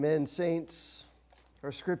Amen, saints.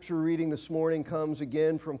 Our scripture reading this morning comes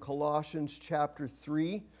again from Colossians chapter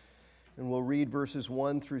 3, and we'll read verses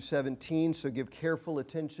 1 through 17, so give careful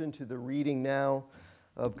attention to the reading now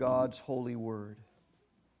of God's holy word.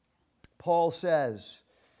 Paul says,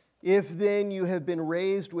 "If then you have been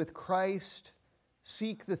raised with Christ,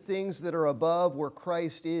 seek the things that are above where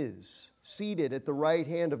Christ is, seated at the right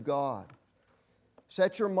hand of God.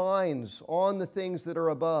 Set your minds on the things that are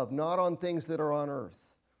above, not on things that are on earth.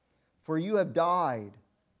 For you have died,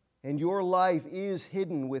 and your life is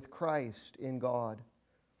hidden with Christ in God.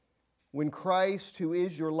 When Christ, who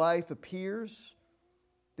is your life, appears,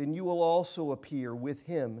 then you will also appear with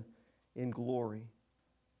Him in glory.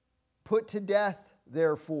 Put to death,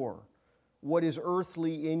 therefore, what is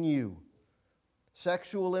earthly in you: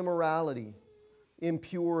 sexual immorality,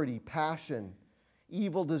 impurity, passion,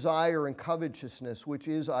 evil desire, and covetousness, which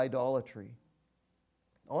is idolatry.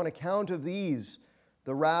 On account of these,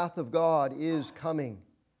 the wrath of God is coming.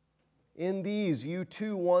 In these you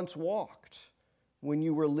too once walked when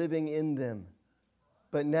you were living in them.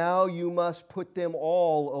 But now you must put them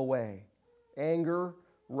all away: anger,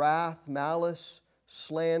 wrath, malice,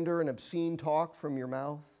 slander, and obscene talk from your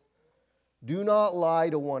mouth. Do not lie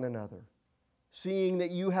to one another, seeing that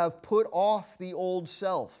you have put off the old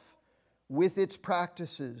self with its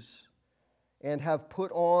practices, and have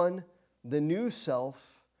put on the new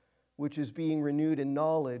self, which is being renewed in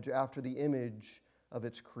knowledge after the image of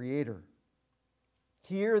its Creator.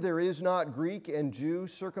 Here there is not Greek and Jew,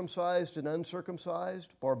 circumcised and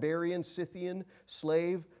uncircumcised, barbarian, Scythian,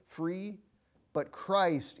 slave, free, but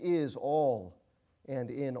Christ is all and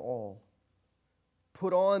in all.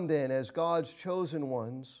 Put on then, as God's chosen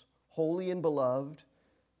ones, holy and beloved,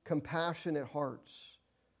 compassionate hearts,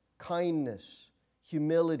 kindness,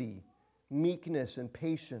 humility, meekness, and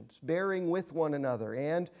patience, bearing with one another,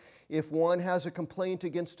 and if one has a complaint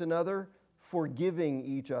against another, forgiving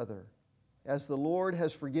each other. As the Lord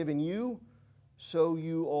has forgiven you, so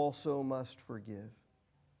you also must forgive.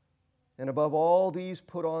 And above all these,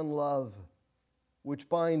 put on love, which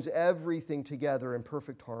binds everything together in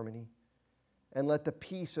perfect harmony. And let the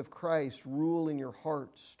peace of Christ rule in your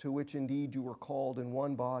hearts, to which indeed you were called in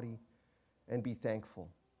one body, and be thankful.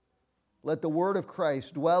 Let the word of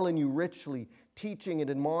Christ dwell in you richly, teaching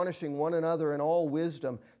and admonishing one another in all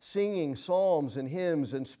wisdom, singing psalms and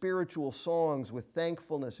hymns and spiritual songs with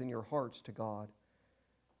thankfulness in your hearts to God.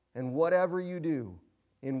 And whatever you do,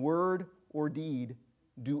 in word or deed,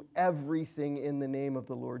 do everything in the name of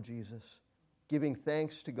the Lord Jesus, giving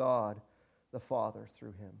thanks to God the Father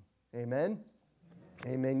through Him." Amen?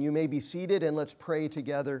 Amen. You may be seated, and let's pray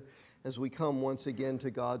together as we come once again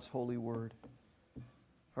to God's holy word.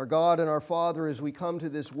 Our God and our Father, as we come to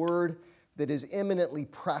this word that is eminently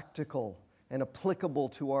practical and applicable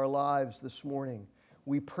to our lives this morning,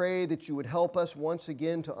 we pray that you would help us once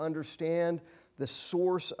again to understand the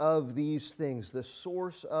source of these things, the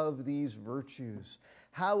source of these virtues,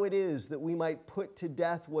 how it is that we might put to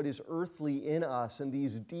death what is earthly in us and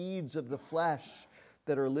these deeds of the flesh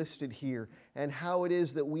that are listed here, and how it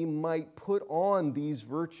is that we might put on these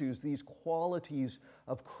virtues, these qualities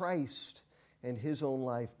of Christ and His own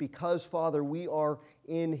life. Because, Father, we are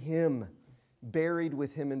in Him, buried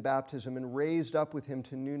with Him in baptism and raised up with Him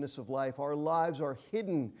to newness of life. Our lives are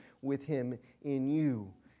hidden with Him in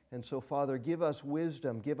You. And so, Father, give us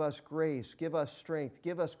wisdom, give us grace, give us strength,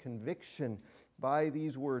 give us conviction by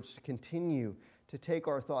these words to continue to take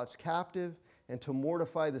our thoughts captive and to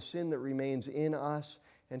mortify the sin that remains in us,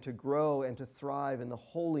 and to grow and to thrive in the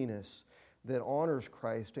holiness that honors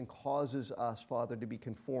Christ and causes us, Father, to be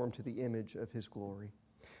conformed to the image of His glory.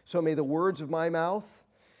 So may the words of my mouth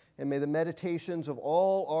and may the meditations of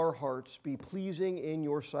all our hearts be pleasing in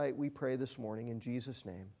Your sight, we pray this morning in Jesus'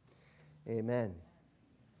 name. Amen.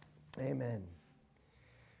 Amen.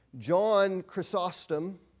 John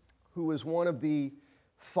Chrysostom, who was one of the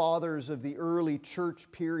fathers of the early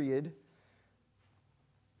church period,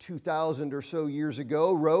 2,000 or so years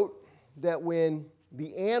ago, wrote that when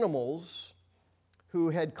the animals who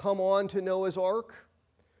had come on to Noah's Ark,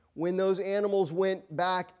 when those animals went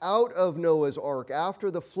back out of Noah's Ark after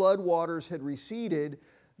the flood waters had receded,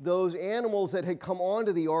 those animals that had come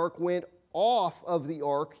onto the ark went off of the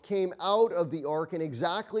ark, came out of the ark in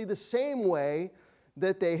exactly the same way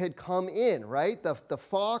that they had come in, right? The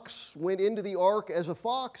fox went into the ark as a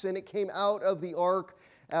fox, and it came out of the ark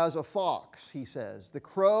as a fox, he says. The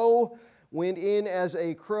crow went in as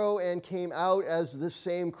a crow and came out as the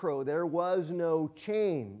same crow. There was no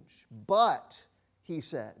change. But, he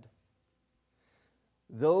said,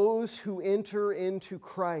 those who enter into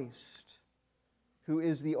Christ, who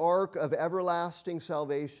is the ark of everlasting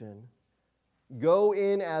salvation, go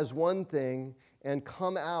in as one thing and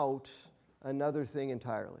come out another thing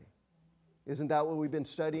entirely. Isn't that what we've been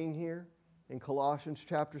studying here in Colossians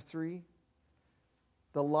chapter 3?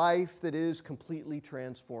 The life that is completely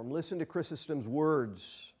transformed. Listen to Chrysostom's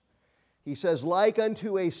words. He says, like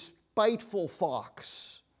unto a spiteful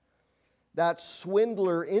fox, that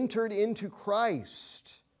swindler entered into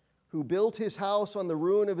Christ, who built his house on the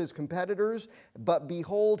ruin of his competitors, but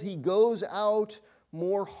behold, he goes out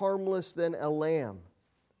more harmless than a lamb,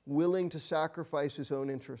 willing to sacrifice his own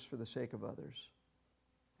interests for the sake of others.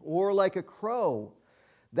 Or like a crow,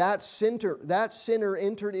 that sinner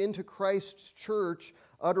entered into Christ's church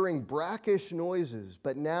uttering brackish noises,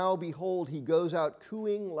 but now, behold, he goes out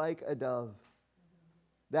cooing like a dove.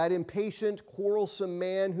 That impatient, quarrelsome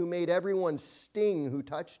man who made everyone sting who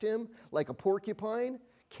touched him like a porcupine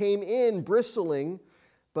came in bristling,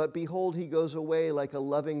 but behold, he goes away like a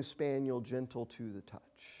loving spaniel, gentle to the touch.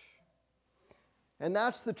 And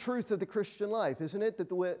that's the truth of the Christian life, isn't it?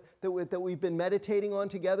 That we've been meditating on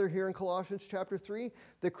together here in Colossians chapter 3.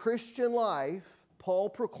 The Christian life, Paul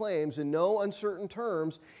proclaims in no uncertain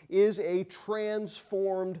terms, is a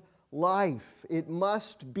transformed life. It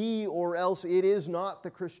must be, or else it is not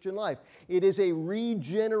the Christian life. It is a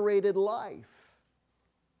regenerated life.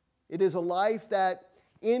 It is a life that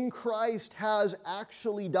in Christ has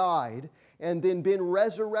actually died and then been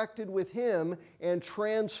resurrected with Him and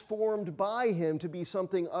transformed by Him to be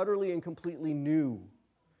something utterly and completely new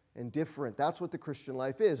and different. That's what the Christian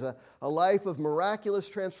life is, a life of miraculous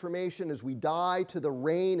transformation as we die to the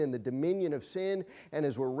reign and the dominion of sin, and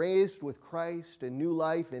as we're raised with Christ and new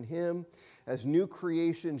life in Him, as new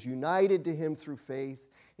creations united to Him through faith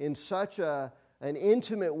in such an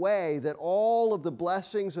intimate way that all of the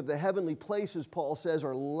blessings of the heavenly places, Paul says,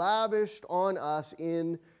 are lavished on us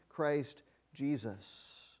in Christ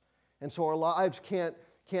Jesus. And so our lives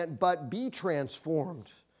can't but be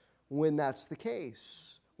transformed when that's the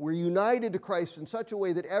case. We're united to Christ in such a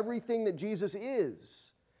way that everything that Jesus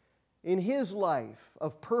is in His life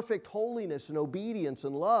of perfect holiness and obedience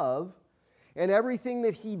and love, and everything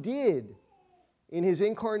that He did in His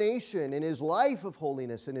incarnation, in His life of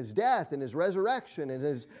holiness, in His death, in His resurrection, in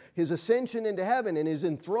His ascension into heaven, in His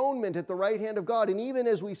enthronement at the right hand of God, and even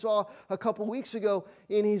as we saw a couple weeks ago,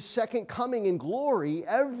 in His second coming in glory,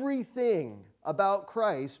 everything about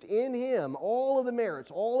Christ in Him, all of the merits,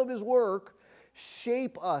 all of His work,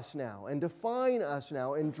 shape us now and define us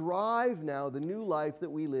now and drive now the new life that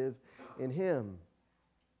we live in Him.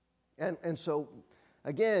 And so,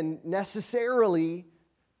 again, necessarily,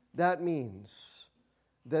 that means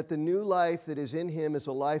that the new life that is in Him is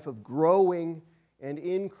a life of growing and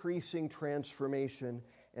increasing transformation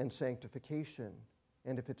and sanctification.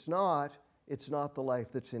 And if it's not the life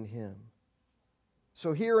that's in Him.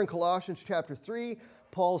 So here in Colossians chapter 3,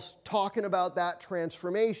 Paul's talking about that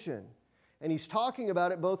transformation. And he's talking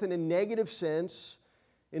about it both in a negative sense,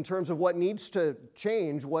 in terms of what needs to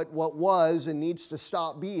change, what was and needs to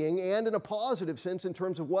stop being, and in a positive sense in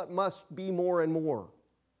terms of what must be more and more.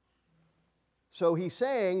 So he's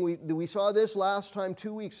saying, we saw this last time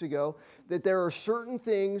 2 weeks ago, that there are certain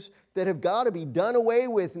things that have got to be done away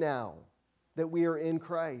with now that we are in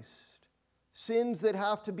Christ. Sins that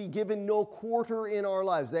have to be given no quarter in our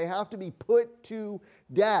lives. They have to be put to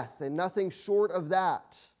death and nothing short of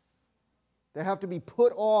that. They have to be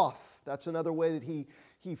put off. That's another way that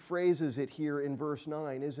he phrases it here in verse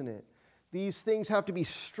 9, isn't it? These things have to be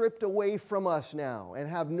stripped away from us now and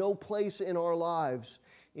have no place in our lives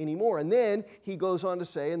anymore. And then he goes on to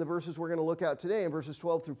say, in the verses we're going to look at today, in verses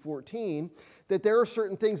 12 through 14, that there are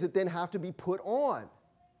certain things that then have to be put on.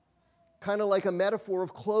 Kind of like a metaphor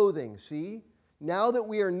of clothing, see? Now that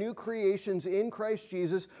we are new creations in Christ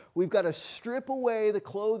Jesus, we've got to strip away the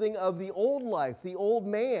clothing of the old life, the old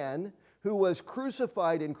man who was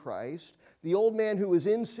crucified in Christ, the old man who was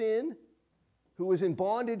in sin, who was in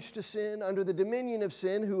bondage to sin, under the dominion of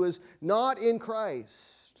sin, who was not in Christ.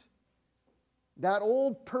 That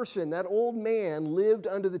old person, that old man lived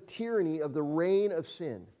under the tyranny of the reign of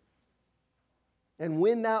sin. And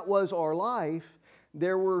when that was our life,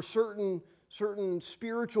 there were certain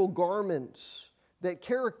spiritual garments that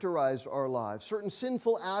characterized our lives, certain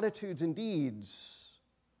sinful attitudes and deeds.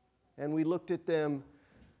 And we looked at them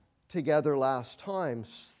together last time.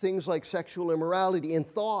 Things like sexual immorality in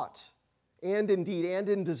thought and in deed and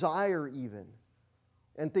in desire even.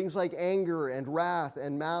 And things like anger and wrath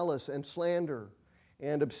and malice and slander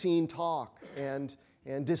and obscene talk and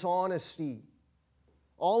dishonesty.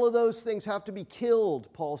 All of those things have to be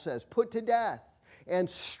killed, Paul says, put to death and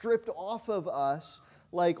stripped off of us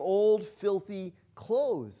like old filthy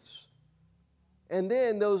clothes. And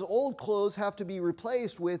then those old clothes have to be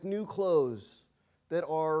replaced with new clothes that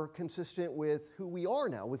are consistent with who we are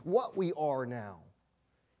now, with what we are now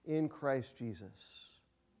in Christ Jesus.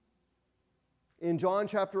 In John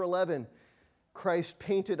chapter 11, Christ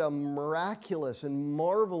painted a miraculous and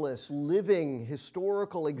marvelous living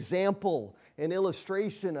historical example and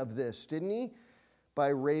illustration of this, didn't he? By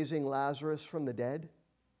raising Lazarus from the dead.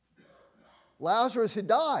 Lazarus had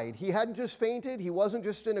died. He hadn't just fainted. He wasn't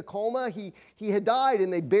just in a coma. He had died,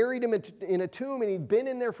 and they buried him in a tomb, and he'd been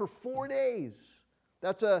in there for 4 days.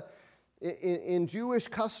 That's in Jewish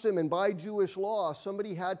custom and by Jewish law,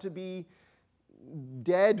 somebody had to be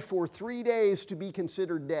dead for 3 days to be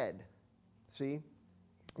considered dead. See?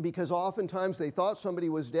 Because oftentimes they thought somebody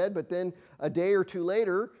was dead, but then a day or two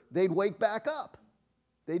later, they'd wake back up.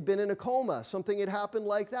 They'd been in a coma. Something had happened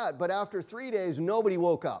like that. But after 3 days, nobody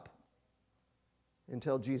woke up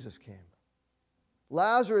until Jesus came.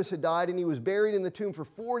 Lazarus had died, and he was buried in the tomb for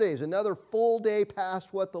 4 days, another full day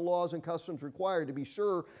past what the laws and customs required to be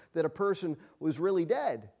sure that a person was really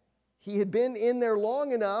dead. He had been in there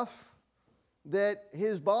long enough that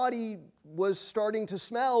his body was starting to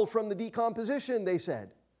smell from the decomposition, they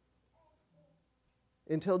said,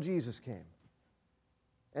 until Jesus came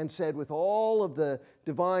and said, with all of the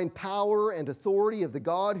divine power and authority of the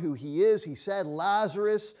God who he is, he said,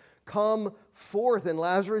 Lazarus, come forth. And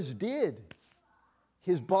Lazarus did.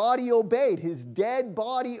 His body obeyed. His dead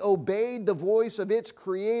body obeyed the voice of its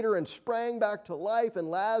creator and sprang back to life. And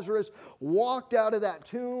Lazarus walked out of that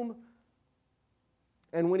tomb.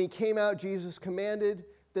 And when he came out, Jesus commanded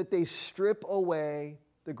that they strip away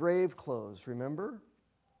the grave clothes. Remember?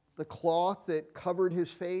 The cloth that covered his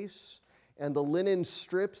face and the linen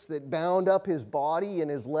strips that bound up his body and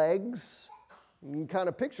his legs. You can kind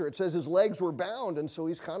of picture it. It says his legs were bound, and so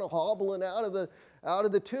he's kind of hobbling out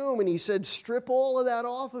of the tomb. And he said, strip all of that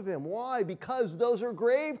off of him. Why? Because those are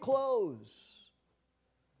grave clothes.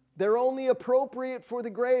 They're only appropriate for the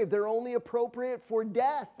grave. They're only appropriate for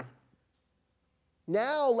death.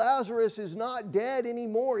 Now Lazarus is not dead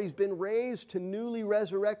anymore. He's been raised to newly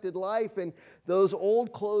resurrected life, and those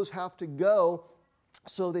old clothes have to go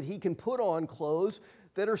so that he can put on clothes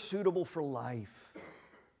that are suitable for life.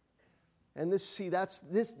 And that's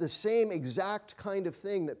the same exact kind of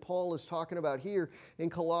thing that Paul is talking about here in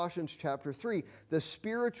Colossians chapter 3. The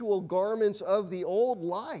spiritual garments of the old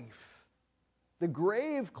life, the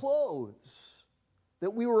grave clothes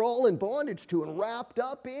that we were all in bondage to and wrapped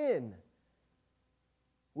up in,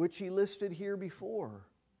 which he listed here before.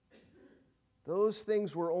 Those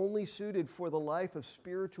things were only suited for the life of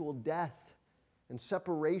spiritual death and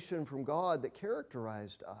separation from God that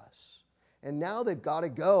characterized us. And now they've got to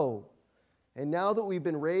go. And now that we've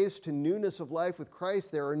been raised to newness of life with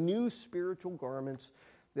Christ, there are new spiritual garments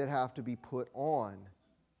that have to be put on.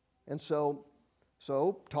 And so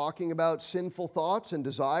talking about sinful thoughts and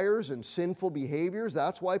desires and sinful behaviors,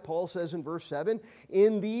 that's why Paul says in verse 7,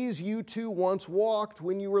 in these you too once walked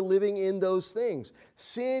when you were living in those things.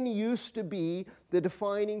 Sin used to be the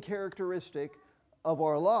defining characteristic of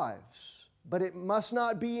our lives. But it must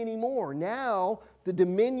not be anymore. Now, the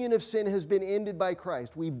dominion of sin has been ended by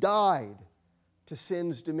Christ. We've died to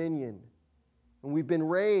sin's dominion. And we've been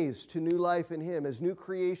raised to new life in Him, as new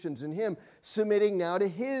creations in Him, submitting now to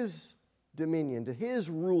His dominion, to His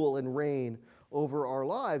rule and reign over our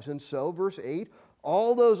lives. And so, verse 8,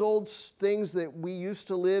 all those old things that we used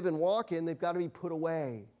to live and walk in, they've got to be put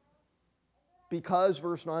away. Because,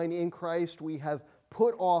 verse 9, in Christ we have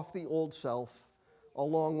put off the old self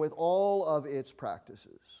along with all of its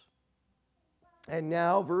practices. And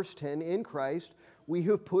now, verse 10, in Christ we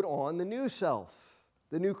have put on the new self,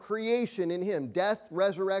 the new creation in Him, death,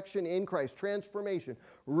 resurrection in Christ, transformation,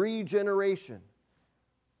 regeneration.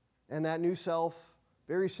 And that new self,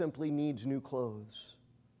 very simply, needs new clothes.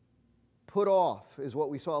 Put off is what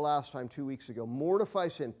we saw last time 2 weeks ago. Mortify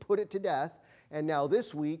sin, put it to death. And now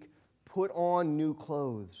this week, put on new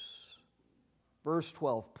clothes. Verse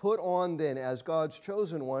 12, put on then as God's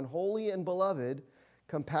chosen one, holy and beloved,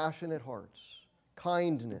 compassionate hearts,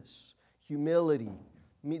 kindness, humility.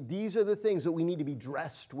 These are the things that we need to be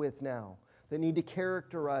dressed with now, that need to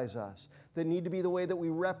characterize us, that need to be the way that we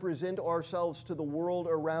represent ourselves to the world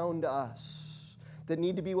around us, that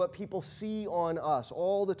need to be what people see on us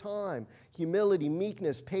all the time. Humility,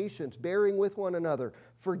 meekness, patience, bearing with one another,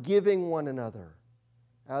 forgiving one another.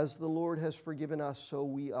 As the Lord has forgiven us, so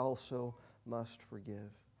we also must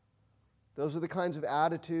forgive. Those are the kinds of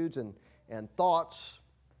attitudes and thoughts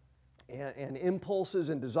and impulses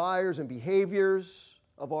and desires and behaviors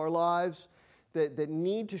of our lives that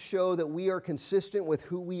need to show that we are consistent with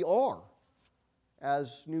who we are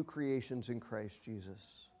as new creations in Christ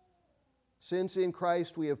Jesus. Since in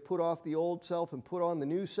Christ we have put off the old self and put on the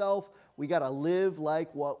new self, We got to live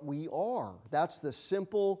like what we are. That's the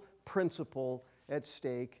simple principle at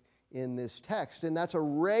stake in this text. And that's a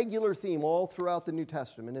regular theme all throughout the New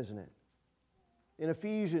Testament, isn't it? In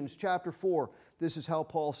Ephesians chapter 4, this is how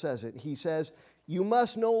Paul says it. He says, you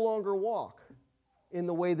must no longer walk in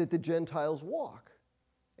the way that the Gentiles walk.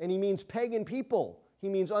 And he means pagan people. He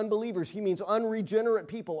means unbelievers. He means unregenerate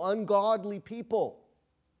people, ungodly people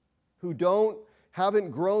who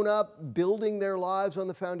haven't grown up building their lives on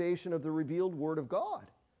the foundation of the revealed Word of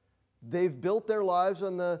God. They've built their lives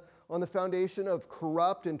on the foundation of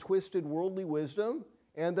corrupt and twisted worldly wisdom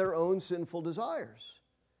and their own sinful desires.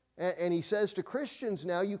 And he says to Christians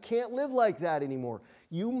now, you can't live like that anymore.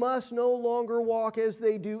 You must no longer walk as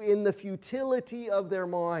they do in the futility of their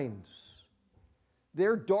minds.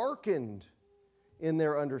 They're darkened in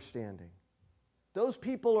their understanding. Those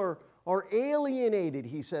people are alienated,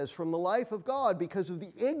 he says, from the life of God because of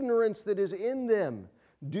the ignorance that is in them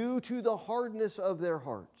due to the hardness of their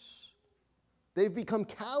hearts. They've become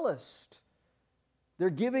calloused. They're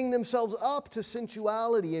giving themselves up to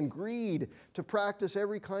sensuality and greed to practice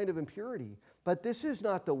every kind of impurity. But this is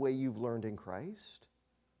not the way you've learned in Christ.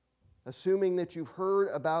 Assuming that you've heard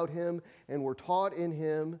about Him and were taught in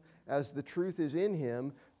Him as the truth is in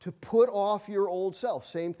Him, to put off your old self.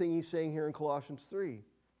 Same thing he's saying here in Colossians 3.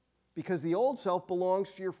 Because the old self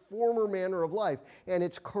belongs to your former manner of life, and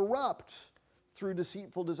it's corrupt through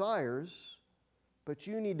deceitful desires. But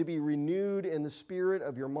you need to be renewed in the spirit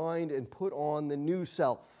of your mind and put on the new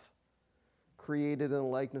self, created in the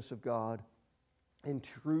likeness of God in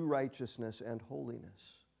true righteousness and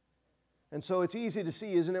holiness. And so it's easy to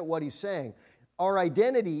see, isn't it, what he's saying? Our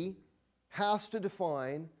identity has to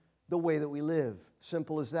define the way that we live.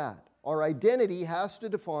 Simple as that. Our identity has to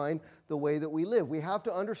define the way that we live. We have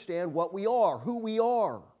to understand what we are, who we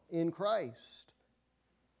are in Christ,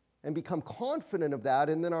 and become confident of that,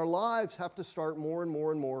 and then our lives have to start more and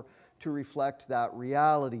more and more to reflect that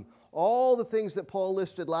reality. All the things that Paul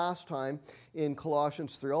listed last time in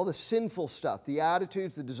Colossians 3, all the sinful stuff, the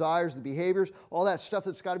attitudes, the desires, the behaviors, all that stuff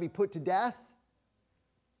that's got to be put to death,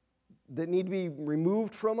 that need to be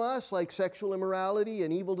removed from us, like sexual immorality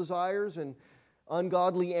and evil desires and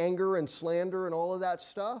ungodly anger and slander and all of that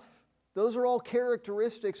stuff. Those are all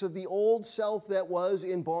characteristics of the old self that was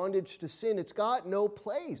in bondage to sin. It's got no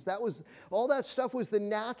place. All that stuff was the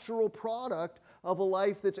natural product of a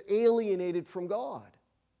life that's alienated from God.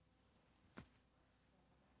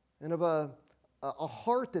 And of a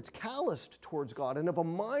heart that's calloused towards God, and of a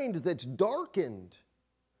mind that's darkened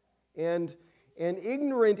and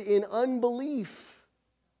ignorant in unbelief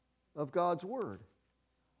of God's Word.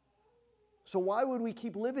 So why would we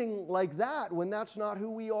keep living like that when that's not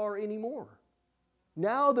who we are anymore?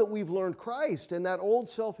 Now that we've learned Christ and that old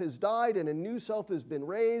self has died and a new self has been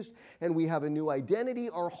raised and we have a new identity,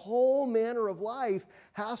 our whole manner of life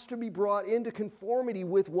has to be brought into conformity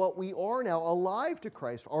with what we are now, alive to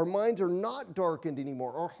Christ. Our minds are not darkened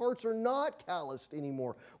anymore. Our hearts are not calloused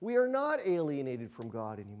anymore. We are not alienated from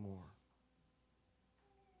God anymore.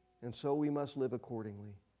 And so we must live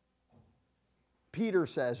accordingly. Peter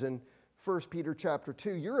says in 1 Peter chapter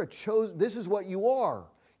 2, this is what you are.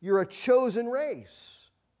 You're a chosen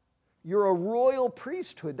race. You're a royal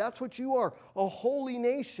priesthood. That's what you are. A holy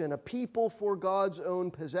nation, a people for God's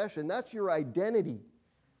own possession. That's your identity.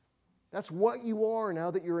 That's what you are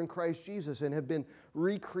now that you're in Christ Jesus and have been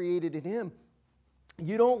recreated in Him.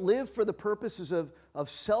 You don't live for the purposes of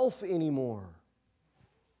self anymore.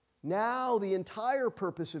 Now the entire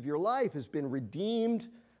purpose of your life has been redeemed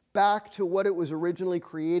back to what it was originally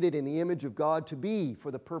created in the image of God to be,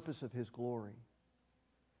 for the purpose of His glory.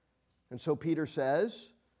 And so Peter says,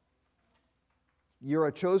 you're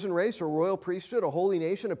a chosen race, a royal priesthood, a holy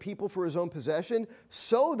nation, a people for His own possession,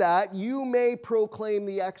 so that you may proclaim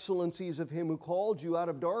the excellencies of Him who called you out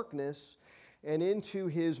of darkness and into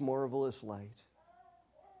His marvelous light.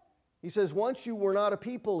 He says, once you were not a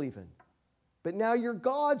people even, but now you're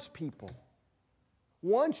God's people.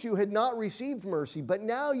 Once you had not received mercy, but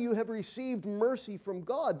now you have received mercy from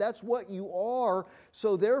God. That's what you are.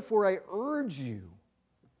 So therefore I urge you,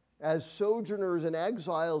 as sojourners and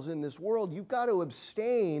exiles in this world, you've got to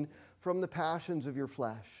abstain from the passions of your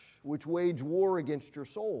flesh, which wage war against your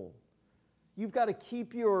soul. You've got to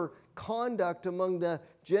keep your conduct among the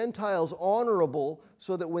Gentiles honorable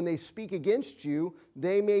so that when they speak against you,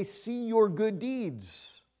 they may see your good deeds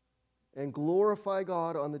and glorify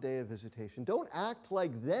God on the day of visitation. Don't act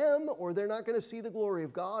like them, or they're not going to see the glory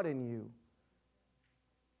of God in you.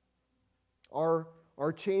 Our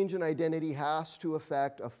change in identity has to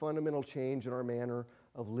affect a fundamental change in our manner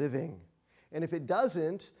of living. And if it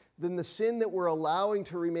doesn't, then the sin that we're allowing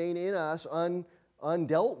to remain in us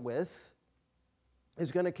undealt with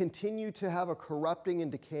is going to continue to have a corrupting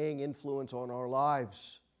and decaying influence on our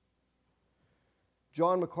lives.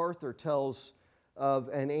 John MacArthur tells of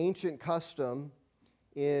an ancient custom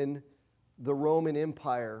in the Roman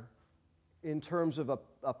Empire in terms of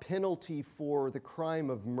a penalty for the crime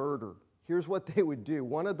of murder. Here's what they would do.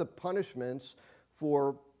 One of the punishments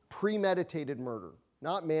for premeditated murder,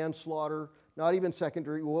 not manslaughter, not even second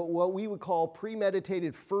degree, what we would call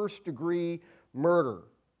premeditated first degree murder.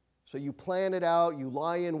 So you plan it out, you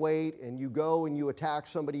lie in wait, and you go and you attack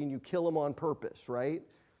somebody and you kill them on purpose, right?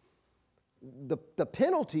 The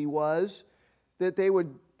penalty was that they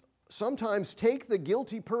would sometimes take the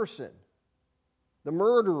guilty person, the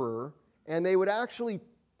murderer, and they would actually,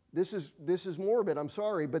 this is morbid, I'm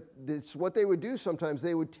sorry, but it's what they would do sometimes.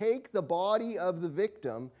 They would take the body of the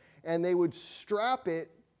victim and they would strap it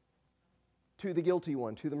to the guilty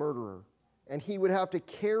one, to the murderer. And he would have to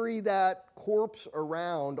carry that corpse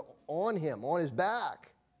around on him, on his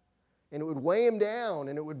back. And it would weigh him down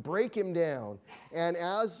and it would break him down. And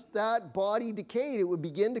as that body decayed, it would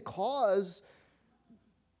begin to cause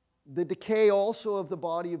the decay also of the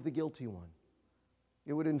body of the guilty one.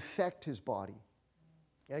 It would infect his body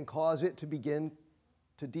and cause it to begin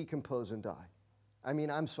to decompose and die. I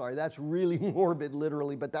mean, I'm sorry, that's really morbid,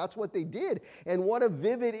 literally, but that's what they did. And what a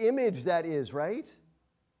vivid image that is, right?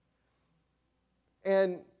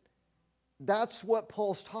 And that's what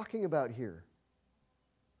Paul's talking about here.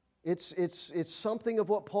 It's something of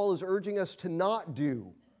what Paul is urging us to not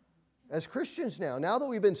do as Christians now. Now that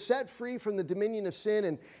we've been set free from the dominion of sin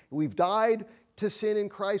and we've died to sin in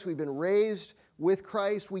Christ, we've been raised with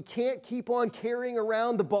Christ, we can't keep on carrying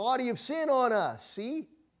around the body of sin on us, see?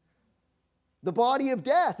 The body of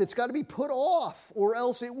death, it's got to be put off, or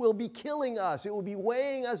else it will be killing us. It will be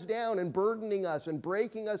weighing us down and burdening us and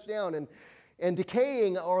breaking us down and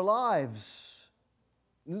decaying our lives.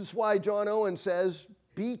 This is why John Owen says,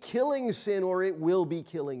 be killing sin or it will be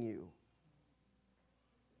killing you.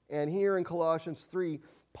 And here in Colossians 3,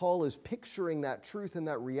 Paul is picturing that truth and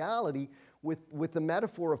that reality with the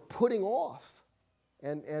metaphor of putting off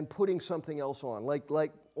and putting something else on.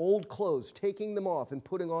 Like old clothes, taking them off and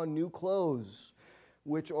putting on new clothes,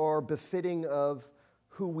 which are befitting of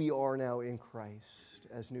who we are now in Christ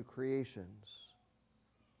as new creations.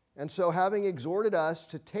 And so having exhorted us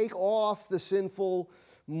to take off the sinful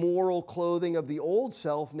moral clothing of the old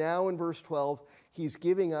self, now in verse 12, he's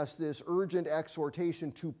giving us this urgent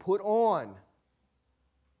exhortation to put on,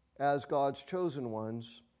 as God's chosen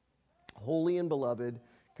ones, holy and beloved,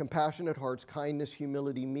 compassionate hearts, kindness,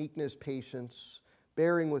 humility, meekness, patience,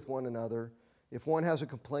 bearing with one another. If one has a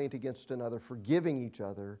complaint against another, forgiving each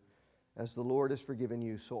other, as the Lord has forgiven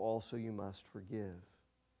you, so also you must forgive.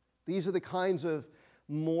 These are the kinds of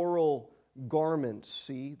moral garments,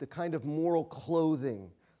 see, the kind of moral clothing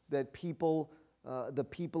that the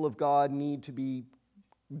people of God need to be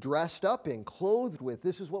dressed up in, clothed with.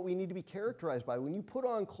 This is what we need to be characterized by. When you put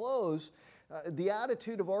on clothes, the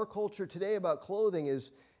attitude of our culture today about clothing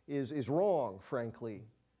is wrong, frankly.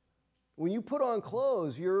 When you put on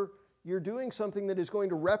clothes, you're doing something that is going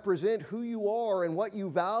to represent who you are and what you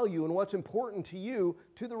value and what's important to you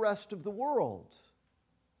to the rest of the world.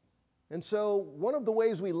 And so one of the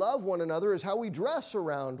ways we love one another is how we dress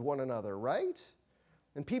around one another, right?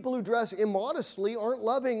 And people who dress immodestly aren't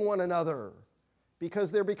loving one another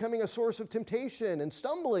because they're becoming a source of temptation and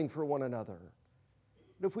stumbling for one another.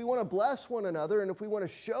 But if we want to bless one another and if we want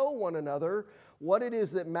to show one another what it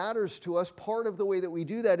is that matters to us, part of the way that we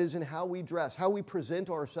do that is in how we dress, how we present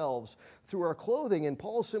ourselves through our clothing. And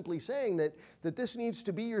Paul's simply saying that this needs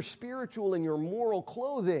to be your spiritual and your moral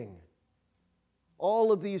clothing.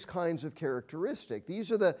 All of these kinds of characteristics.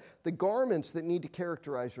 These are the garments that need to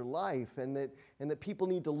characterize your life and that people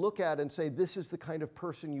need to look at and say, this is the kind of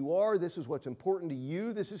person you are, this is what's important to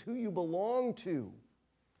you, this is who you belong to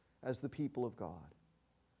as the people of God.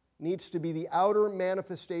 It needs to be the outer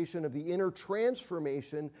manifestation of the inner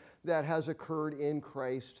transformation that has occurred in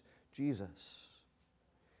Christ Jesus.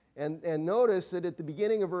 And notice that at the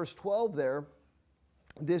beginning of verse 12 there,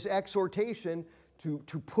 this exhortation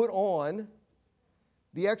to put on,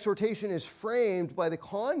 the exhortation is framed by the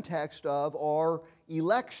context of our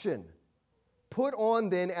election. Put on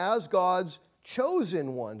then as God's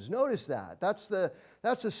chosen ones. Notice that. That's the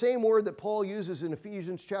same word that Paul uses in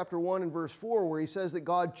Ephesians chapter 1 and verse 4, where he says that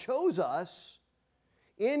God chose us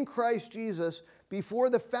in Christ Jesus before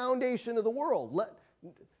the foundation of the world,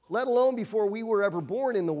 let alone before we were ever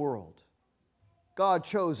born in the world. God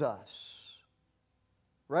chose us.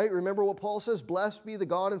 Right? Remember what Paul says? Blessed be the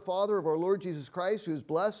God and Father of our Lord Jesus Christ, who has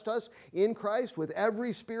blessed us in Christ with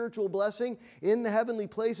every spiritual blessing in the heavenly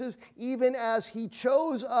places, even as He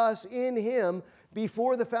chose us in Him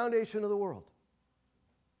before the foundation of the world.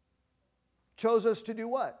 Chose us to do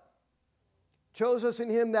what? Chose us in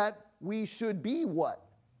Him that we should be what?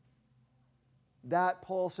 That,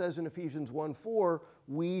 Paul says in Ephesians 1:4,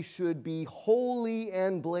 we should be holy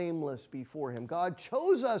and blameless before Him. God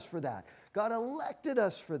chose us for that. God elected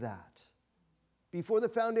us for that. Before the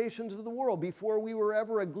foundations of the world, before we were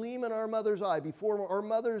ever a gleam in our mother's eye, before our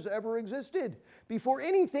mothers ever existed, before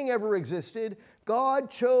anything ever existed,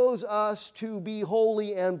 God chose us to be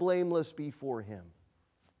holy and blameless before Him.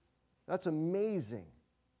 That's amazing.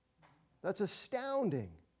 That's astounding.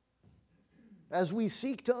 As we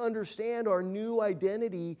seek to understand our new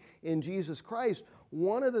identity in Jesus Christ,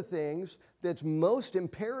 one of the things that's most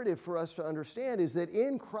imperative for us to understand is that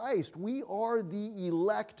in Christ we are the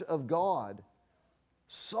elect of God,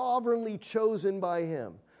 sovereignly chosen by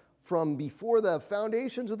Him from before the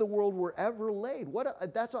foundations of the world were ever laid.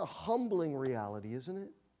 That's a humbling reality, isn't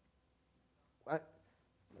it?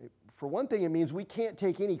 For one thing, it means we can't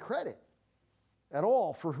take any credit at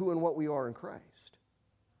all for who and what we are in Christ.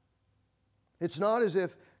 It's not as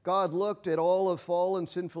if God looked at all of fallen,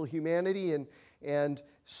 sinful humanity and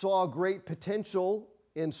saw great potential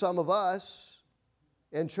in some of us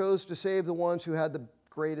and chose to save the ones who had the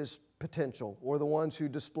greatest potential, or the ones who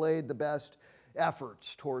displayed the best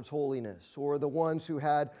efforts towards holiness, or the ones who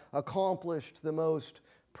had accomplished the most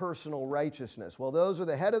personal righteousness. Well, those are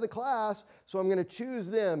the head of the class, so I'm going to choose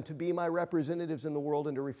them to be my representatives in the world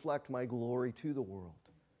and to reflect my glory to the world.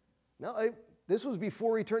 Now, this was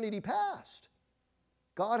before eternity past.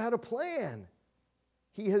 God had a plan.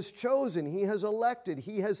 He has chosen, He has elected,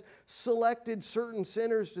 He has selected certain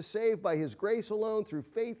sinners to save by His grace alone, through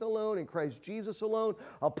faith alone, in Christ Jesus alone,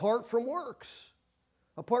 apart from works,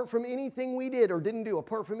 apart from anything we did or didn't do,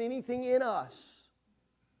 apart from anything in us,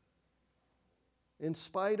 in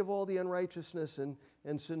spite of all the unrighteousness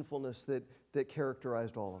and sinfulness that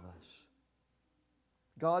characterized all of us.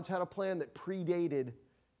 God's had a plan that predated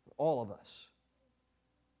all of us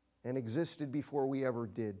and existed before we ever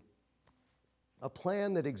did. A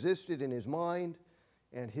plan that existed in His mind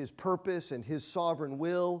and His purpose and His sovereign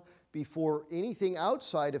will before anything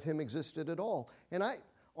outside of Him existed at all. And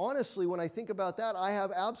honestly, when I think about that, I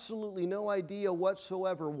have absolutely no idea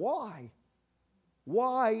whatsoever why.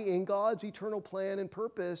 Why, in God's eternal plan and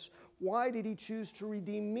purpose, why did He choose to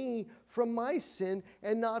redeem me from my sin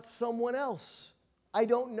and not someone else? I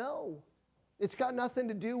don't know. It's got nothing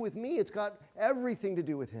to do with me. It's got everything to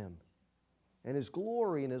do with Him and His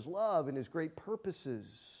glory and His love and His great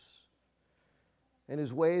purposes and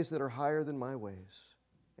His ways that are higher than my ways.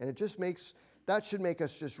 And that should make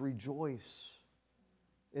us just rejoice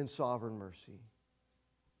in sovereign mercy.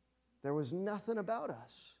 There was nothing about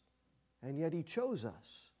us, and yet He chose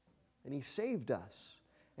us, and He saved us,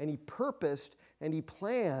 and He purposed and He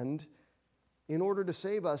planned in order to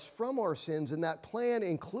save us from our sins. And that plan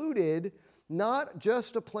included not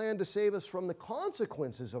just a plan to save us from the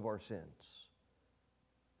consequences of our sins,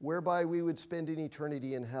 whereby we would spend an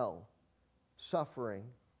eternity in hell, suffering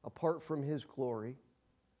apart from His glory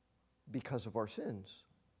because of our sins.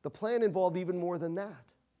 The plan involved even more than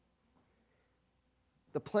that.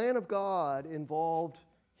 The plan of God involved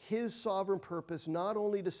His sovereign purpose not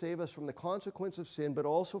only to save us from the consequence of sin, but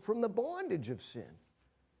also from the bondage of sin,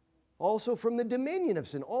 also from the dominion of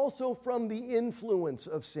sin, also from the influence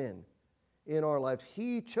of sin in our lives.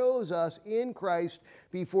 He chose us in Christ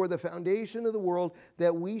before the foundation of the world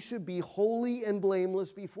that we should be holy and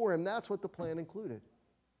blameless before Him. That's what the plan included.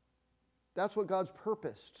 That's what God's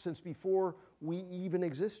purposed since before we even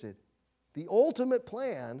existed. The ultimate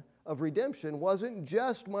plan of redemption wasn't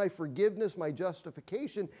just my forgiveness, my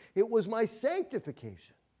justification. It was my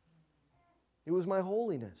sanctification. It was my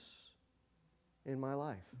holiness in my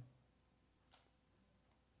life.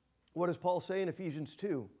 What does Paul say in Ephesians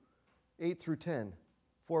 2? 8 through 10.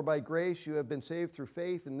 For by grace you have been saved through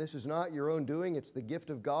faith, and this is not your own doing, it's the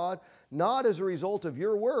gift of God, not as a result of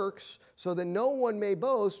your works, so that no one may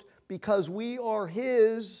boast, because we are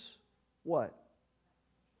His, what?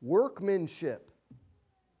 Workmanship,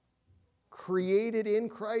 created in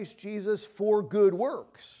Christ Jesus for good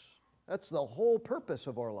works. That's the whole purpose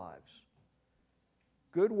of our lives.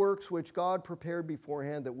 Good works which God prepared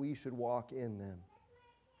beforehand that we should walk in them.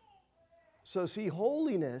 So see,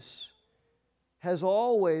 holiness has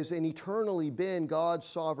always and eternally been God's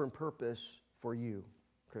sovereign purpose for you,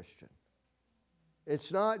 Christian.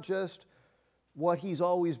 It's not just what He's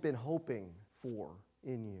always been hoping for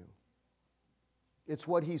in you. It's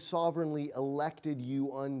what He sovereignly elected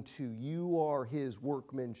you unto. You are His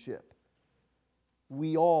workmanship.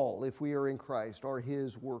 We all, if we are in Christ, are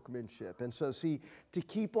His workmanship. And so see, to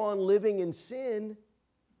keep on living in sin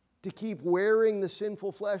to keep wearing the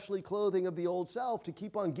sinful fleshly clothing of the old self, to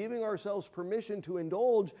keep on giving ourselves permission to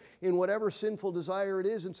indulge in whatever sinful desire it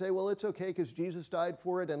is and say, well, it's okay because Jesus died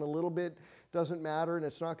for it and a little bit doesn't matter and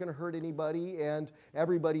it's not going to hurt anybody and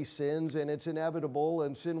everybody sins and it's inevitable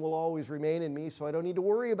and sin will always remain in me, so I don't need to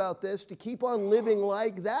worry about this. To keep on living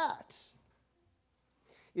like that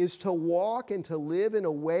is to walk and to live in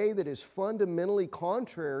a way that is fundamentally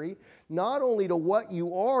contrary not only to what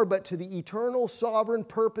you are, but to the eternal sovereign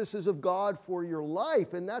purposes of God for your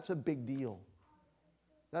life. And that's a big deal.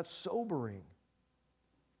 That's sobering.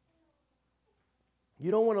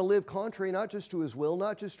 You don't want to live contrary not just to His will,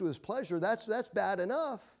 not just to His pleasure. That's bad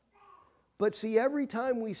enough. But see, every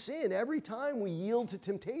time we sin, every time we yield to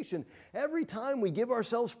temptation, every time we give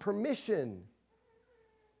ourselves permission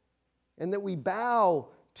and that we bow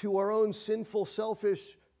to our own sinful,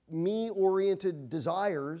 selfish, me-oriented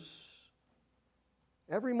desires,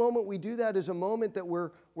 every moment we do that is a moment that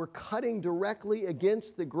we're cutting directly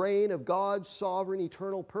against the grain of God's sovereign,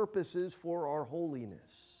 eternal purposes for our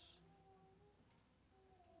holiness.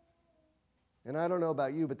 And I don't know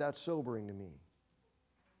about you, but that's sobering to me.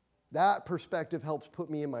 That perspective helps put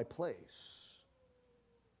me in my place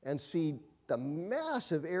and see the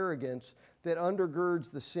massive arrogance that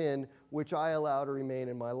undergirds the sin which I allow to remain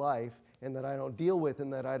in my life and that I don't deal with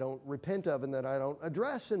and that I don't repent of and that I don't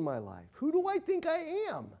address in my life. Who do I think I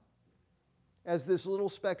am as this little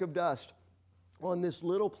speck of dust on this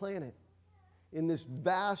little planet in this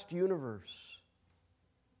vast universe,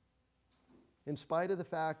 in spite of the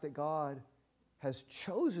fact that God has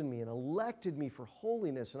chosen me and elected me for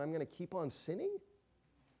holiness, and I'm going to keep on sinning?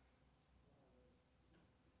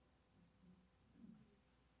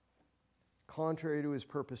 Contrary to His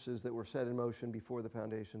purposes that were set in motion before the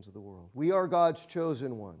foundations of the world. We are God's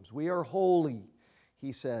chosen ones. We are holy,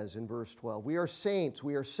 He says in verse 12. We are saints.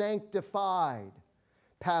 We are sanctified,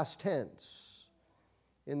 past tense,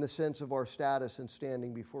 in the sense of our status and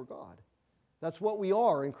standing before God. That's what we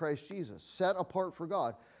are in Christ Jesus, set apart for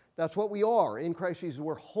God. That's what we are in Christ Jesus.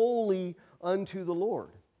 We're holy unto the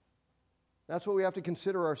Lord. That's what we have to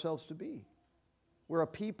consider ourselves to be. We're a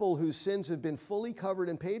people whose sins have been fully covered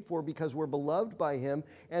and paid for because we're beloved by Him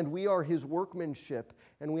and we are His workmanship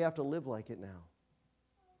and we have to live like it now.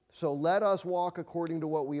 So let us walk according to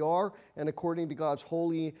what we are and according to God's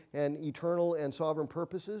holy and eternal and sovereign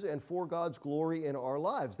purposes and for God's glory in our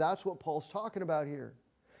lives. That's what Paul's talking about here.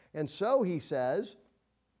 And so he says,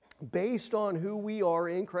 based on who we are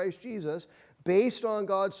in Christ Jesus, based on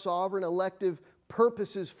God's sovereign elective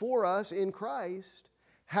purposes for us in Christ,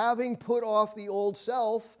 having put off the old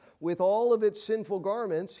self with all of its sinful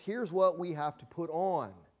garments, here's what we have to put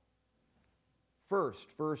on.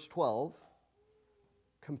 First, verse 12,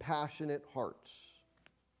 compassionate hearts.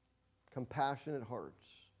 Compassionate hearts.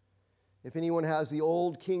 If anyone has the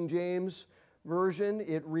old King James version,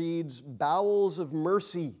 it reads bowels of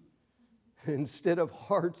mercy instead of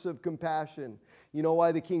hearts of compassion. You know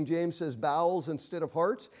why the King James says bowels instead of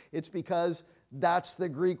hearts? It's because that's the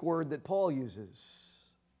Greek word that Paul uses.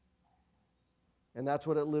 And that's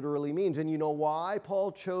what it literally means. And you know why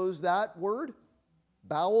Paul chose that word?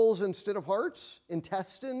 Bowels instead of hearts?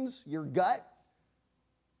 Intestines? Your gut?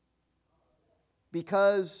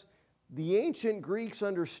 Because the ancient Greeks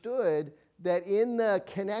understood that in the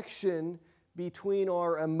connection between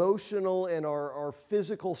our emotional and our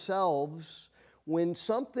physical selves, when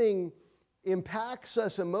something impacts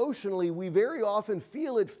us emotionally, we very often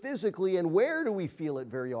feel it physically. And where do we feel it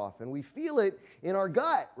very often? We feel it in our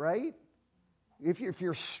gut, right? If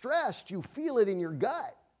you're stressed, you feel it in your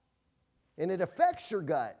gut, and it affects your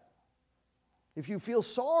gut. If you feel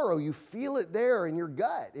sorrow, you feel it there in your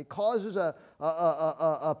gut. It causes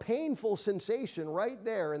a painful sensation right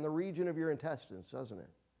there in the region of your intestines, doesn't it?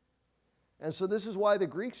 And so this is why the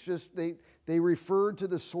Greeks they referred to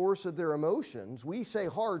the source of their emotions. We say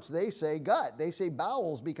hearts, they say gut, they say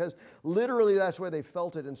bowels, because literally that's where they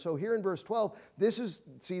felt it. And so here in verse 12, this is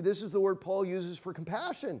the word Paul uses for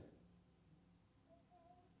compassion.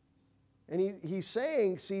 And he's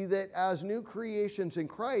saying, see, that as new creations in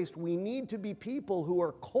Christ, we need to be people who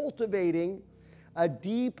are cultivating a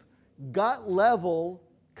deep, gut-level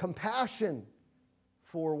compassion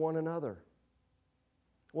for one another.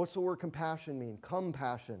 What's the word compassion mean?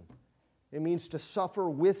 Compassion. It means to suffer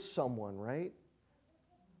with someone, right?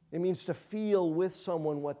 It means to feel with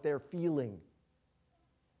someone what they're feeling.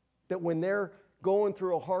 That when they're going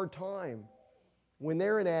through a hard time, when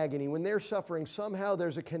they're in agony, when they're suffering, somehow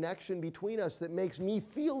there's a connection between us that makes me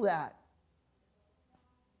feel that.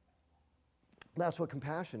 That's what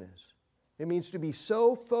compassion is. It means to be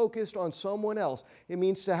so focused on someone else. It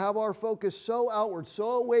means to have our focus so outward,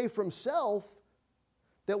 so away from self,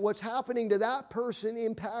 that what's happening to that person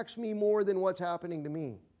impacts me more than what's happening to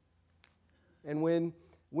me. And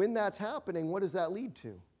when that's happening, what does that lead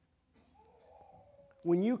to?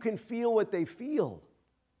 When you can feel what they feel,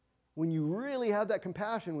 when you really have that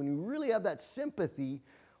compassion, when you really have that sympathy,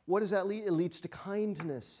 what does that lead? It leads to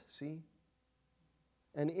kindness, see?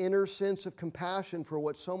 An inner sense of compassion for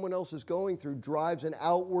what someone else is going through drives an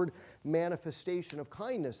outward manifestation of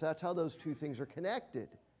kindness. That's how those two things are connected.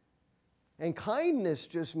 And kindness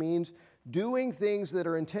just means doing things that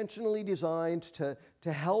are intentionally designed to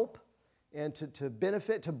help and to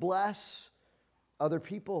benefit, to bless other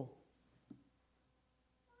people.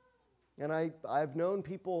 And I've known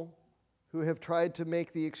people who have tried to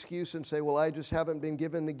make the excuse and say, well, I just haven't been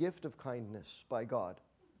given the gift of kindness by God.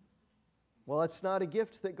 Well, it's not a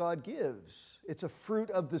gift that God gives. It's a fruit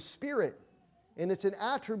of the Spirit. And it's an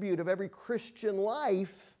attribute of every Christian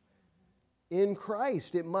life in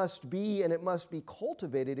Christ. It must be, and it must be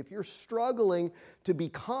cultivated. If you're struggling to be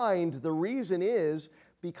kind, the reason is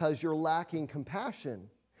because you're lacking compassion.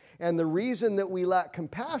 And the reason that we lack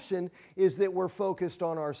compassion is that we're focused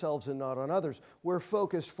on ourselves and not on others. We're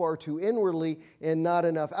focused far too inwardly and not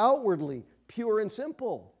enough outwardly, pure and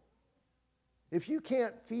simple. If you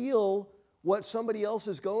can't feel what somebody else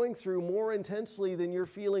is going through more intensely than you're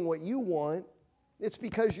feeling what you want, it's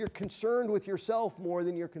because you're concerned with yourself more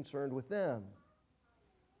than you're concerned with them.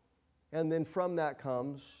 And then from that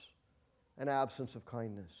comes an absence of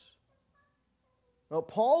kindness. Now,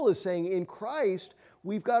 Paul is saying in Christ,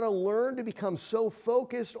 we've got to learn to become so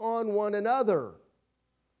focused on one another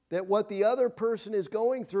that what the other person is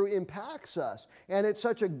going through impacts us. And it's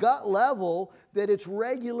such a gut level that it's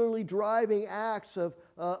regularly driving acts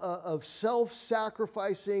of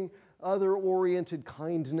self-sacrificing, other-oriented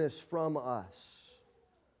kindness from us.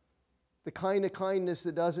 The kind of kindness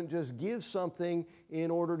that doesn't just give something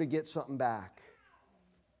in order to get something back.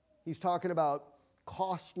 He's talking about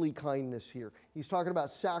costly kindness here. He's talking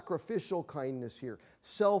about sacrificial kindness here.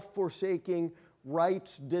 Self-forsaking,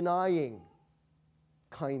 rights-denying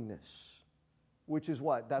kindness. Which is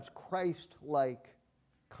what? That's Christ-like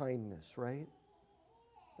kindness, right?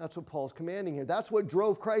 That's what Paul's commanding here. That's what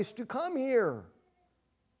drove Christ to come here,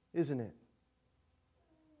 isn't it?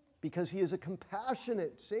 Because He is a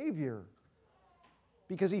compassionate Savior.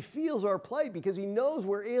 Because He feels our plight. Because He knows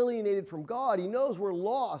we're alienated from God. He knows we're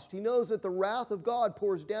lost. He knows that the wrath of God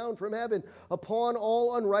pours down from heaven upon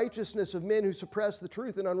all unrighteousness of men who suppress the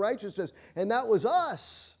truth and unrighteousness. And that was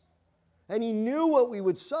us. And He knew what we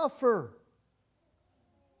would suffer.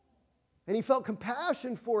 And He felt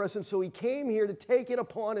compassion for us. And so He came here to take it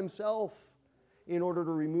upon Himself in order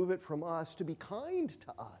to remove it from us, to be kind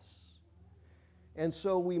to us. And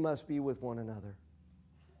so we must be with one another.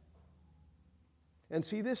 And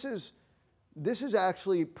see, this is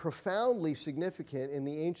actually profoundly significant in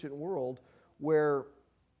the ancient world, where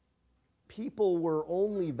people were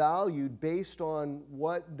only valued based on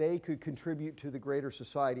what they could contribute to the greater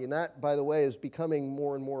society. And that, by the way, is becoming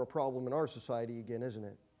more and more a problem in our society again, isn't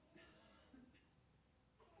it?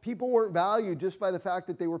 People weren't valued just by the fact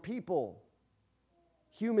that they were people.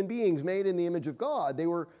 Human beings made in the image of God. They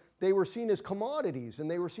were seen as commodities,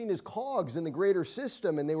 and they were seen as cogs in the greater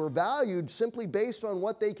system, and they were valued simply based on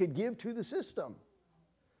what they could give to the system.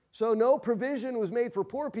 So no provision was made for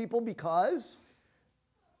poor people because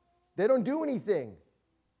they don't do anything.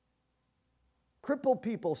 Crippled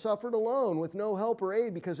people suffered alone with no help or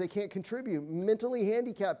aid because they can't contribute. Mentally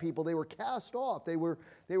handicapped people, they were cast off. They were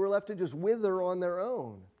left to just wither on their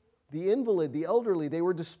own. The invalid, the elderly, they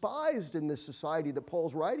were despised in this society that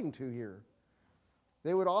Paul's writing to here.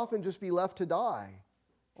 They would often just be left to die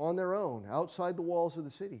on their own, outside the walls of the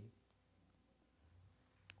city.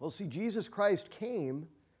 Well, see, Jesus Christ came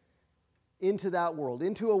into that world,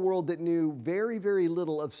 into a world that knew very, very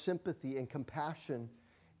little of sympathy and compassion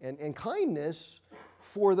and kindness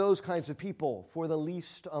for those kinds of people, for the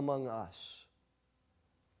least among us.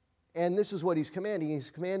 And this is what He's commanding. He's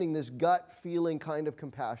commanding this gut-feeling kind of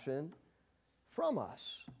compassion from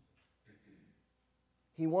us.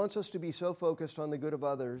 He wants us to be so focused on the good of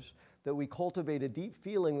others that we cultivate a deep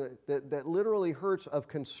feeling that literally hurts of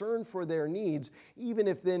concern for their needs, even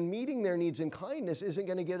if then meeting their needs in kindness isn't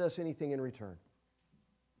going to get us anything in return.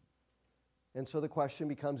 And so the question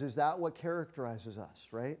becomes, is that what characterizes us,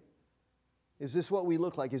 right? Is this what we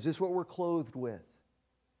look like? Is this what we're clothed with?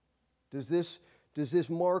 Does this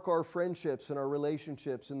mark our friendships and our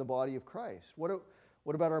relationships in the body of Christ? What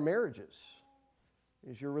about our marriages?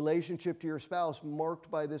 Is your relationship to your spouse marked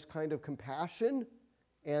by this kind of compassion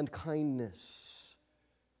and kindness?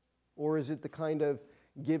 Or is it the kind of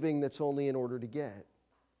giving that's only in order to get?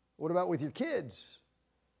 What about with your kids?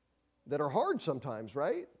 that are hard sometimes,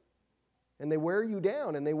 right? And they wear you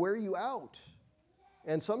down and they wear you out.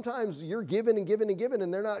 And sometimes you're giving and giving and giving,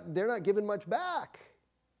 and they're not giving much back.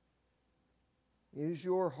 Is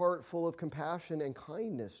your heart full of compassion and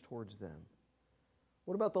kindness towards them?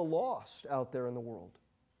 What about the lost out there in the world?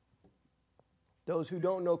 Those who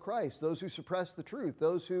don't know Christ, those who suppress the truth,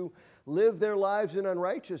 those who live their lives in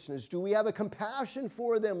unrighteousness. Do we have a compassion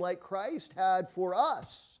for them like Christ had for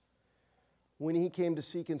us when He came to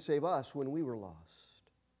seek and save us when we were lost?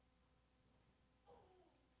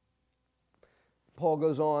 Paul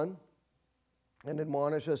goes on and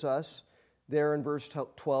admonishes us there in verse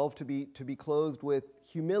 12 to be clothed with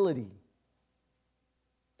humility.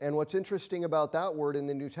 And what's interesting about that word in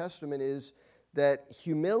the New Testament is that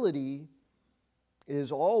humility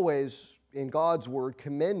is always, in God's word,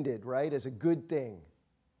 commended, right, as a good thing.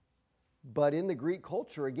 But in the Greek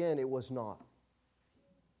culture, again, it was not.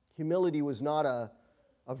 Humility was not a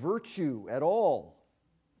virtue at all.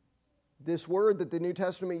 This word that the New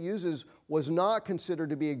Testament uses was not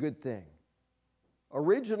considered to be a good thing.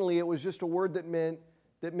 Originally, it was just a word that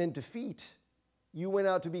meant defeat. You went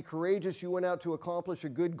out to be courageous, you went out to accomplish a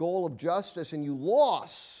good goal of justice, and you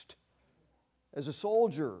lost as a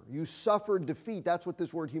soldier. You suffered defeat. That's what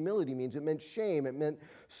this word humility means. It meant shame, it meant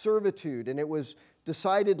servitude, and it was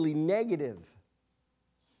decidedly negative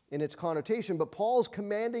in its connotation. But Paul's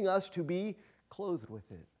commanding us to be clothed with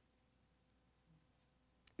it.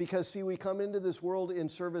 Because, see, we come into this world in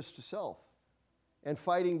service to self and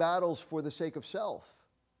fighting battles for the sake of self.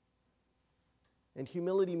 And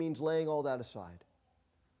humility means laying all that aside.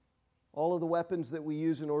 All of the weapons that we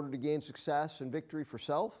use in order to gain success and victory for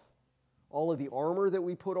self, all of the armor that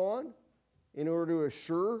we put on in order to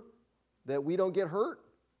assure that we don't get hurt,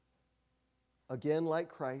 again, like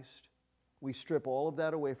Christ, we strip all of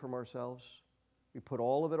that away from ourselves. We put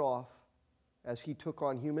all of it off as He took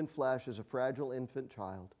on human flesh as a fragile infant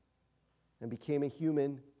child and became a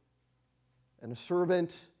human and a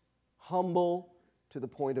servant, humble to the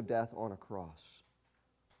point of death on a cross.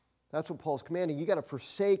 That's what Paul's commanding. You've got to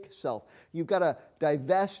forsake self. You've got to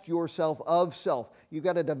divest yourself of self. You've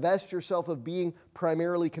got to divest yourself of being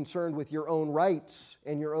primarily concerned with your own rights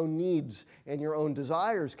and your own needs and your own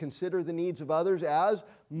desires. Consider the needs of others as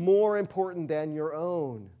more important than your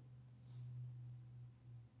own.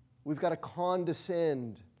 We've got to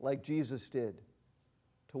condescend like Jesus did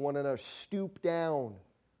to one another. Stoop down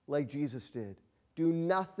like Jesus did. Do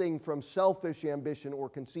nothing from selfish ambition or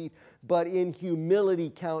conceit, but in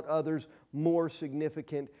humility count others more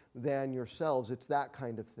significant than yourselves. It's that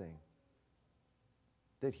kind of thing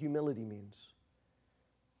that humility means.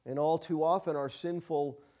 And all too often our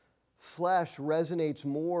sinful flesh resonates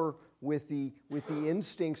more with the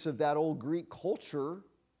instincts of that old Greek culture,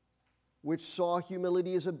 which saw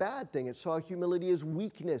humility as a bad thing. It saw humility as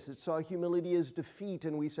weakness. It saw humility as defeat.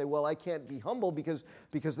 And we say, well, I can't be humble because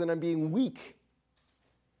then I'm being weak.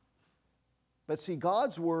 But see,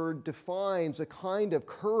 God's Word defines a kind of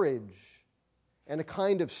courage and a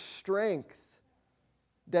kind of strength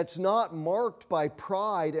that's not marked by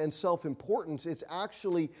pride and self-importance. It's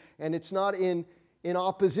actually, and it's not in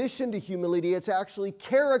opposition to humility, it's actually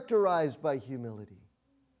characterized by humility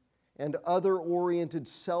and other-oriented,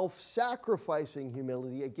 self-sacrificing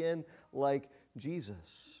humility, again, like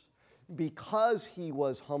Jesus. Because He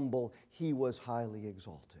was humble, He was highly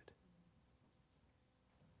exalted.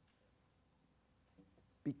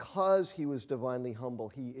 Because He was divinely humble,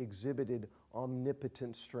 He exhibited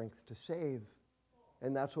omnipotent strength to save.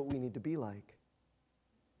 And that's what we need to be like.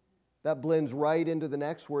 That blends right into the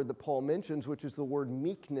next word that Paul mentions, which is the word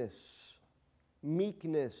meekness.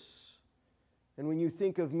 Meekness. And when you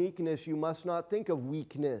think of meekness, you must not think of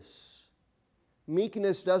weakness.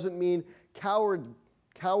 Meekness doesn't mean cowardliness.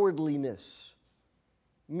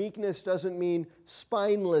 Meekness doesn't mean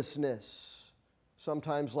spinelessness.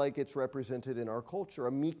 Sometimes like it's represented in our culture.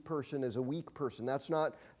 A meek person is a weak person. That's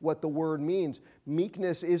not what the word means.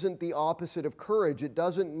 Meekness isn't the opposite of courage. It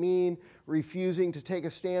doesn't mean refusing to take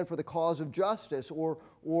a stand for the cause of justice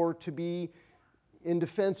or to be in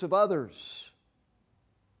defense of others.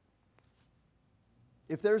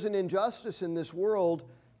 If there's an injustice in this world,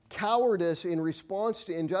 cowardice in response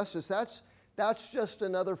to injustice, that's just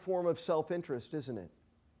another form of self-interest, isn't it?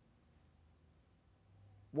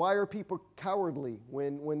 Why are people cowardly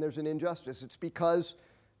when there's an injustice? It's because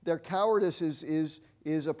their cowardice is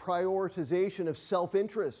a prioritization of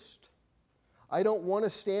self-interest. I don't want to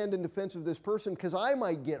stand in defense of this person because I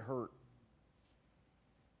might get hurt.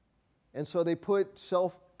 And so they put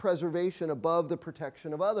self-preservation above the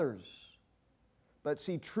protection of others. But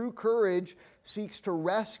see, true courage seeks to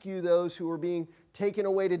rescue those who are being taken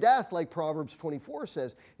away to death, like Proverbs 24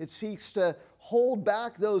 says. It seeks to hold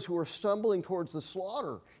back those who are stumbling towards the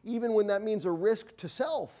slaughter, even when that means a risk to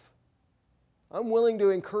self. I'm willing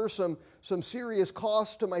to incur some serious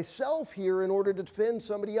cost to myself here in order to defend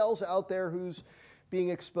somebody else out there who's being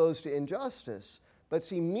exposed to injustice. But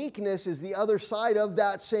see, meekness is the other side of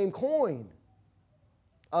that same coin,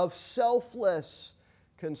 of selfless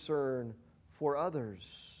concern for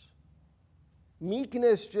others.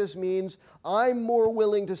 Meekness just means I'm more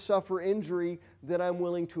willing to suffer injury than I'm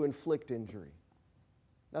willing to inflict injury.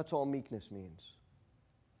 That's all meekness means.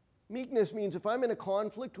 Meekness means if I'm in a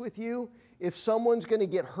conflict with you, if someone's going to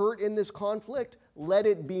get hurt in this conflict, let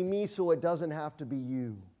it be me so it doesn't have to be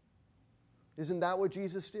you. Isn't that what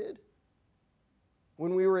Jesus did?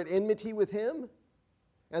 When we were at enmity with Him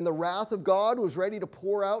and the wrath of God was ready to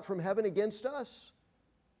pour out from heaven against us,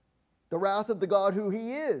 the wrath of the God who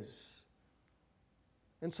He is.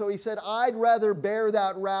 And so He said, I'd rather bear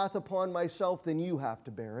that wrath upon myself than you have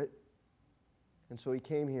to bear it. And so He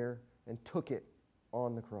came here and took it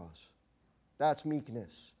on the cross. That's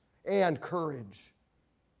meekness and courage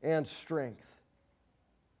and strength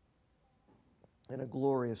in a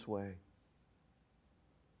glorious way.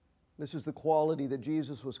 This is the quality that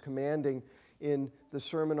Jesus was commanding in the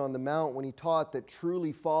Sermon on the Mount when He taught that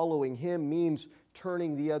truly following Him means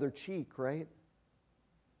turning the other cheek, right?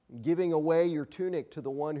 Giving away your tunic to the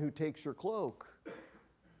one who takes your cloak.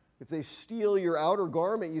 If they steal your outer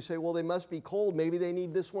garment, you say, well, they must be cold. Maybe they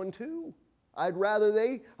need this one too. I'd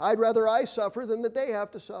rather I suffer than that they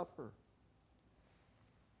have to suffer.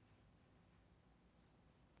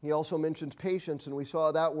 He also mentions patience, and we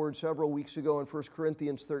saw that word several weeks ago in 1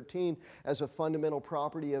 Corinthians 13 as a fundamental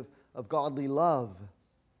property of godly love.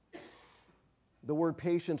 The word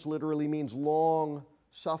patience literally means long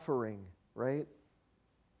suffering, right?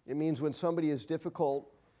 It means when somebody is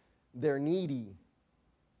difficult, they're needy.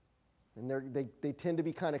 And they tend to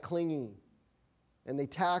be kind of clingy. And they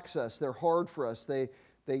tax us. They're hard for us.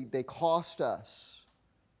 They cost us.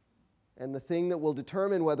 And the thing that will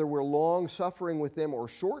determine whether we're long suffering with them or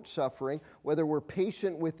short suffering, whether we're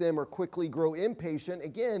patient with them or quickly grow impatient,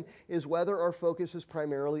 again, is whether our focus is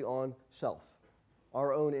primarily on self,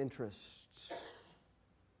 our own interests,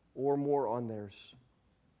 or more on theirs.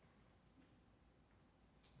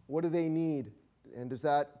 What do they need? And does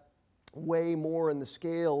that weigh more in the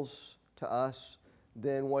scales to us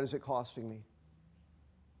than what is it costing me?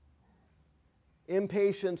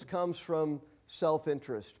 Impatience comes from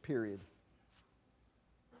self-interest, period.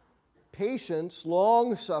 Patience,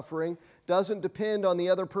 long suffering, doesn't depend on the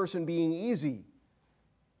other person being easy.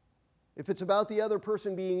 If it's about the other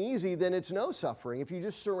person being easy, then it's no suffering. If you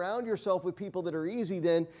just surround yourself with people that are easy,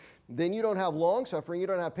 then you don't have long suffering, you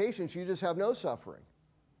don't have patience, you just have no suffering.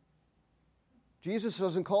 Jesus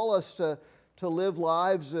doesn't call us to live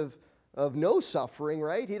lives of no suffering,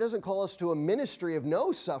 right? He doesn't call us to a ministry of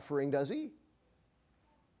no suffering, does He?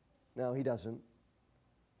 No, He doesn't.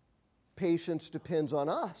 Patience depends on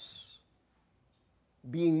us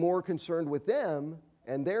being more concerned with them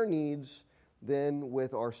and their needs than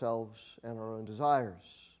with ourselves and our own desires.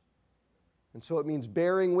 And so it means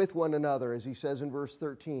bearing with one another, as he says in verse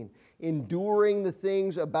 13, enduring the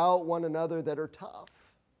things about one another that are tough.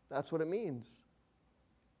 That's what it means.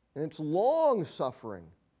 And it's long suffering.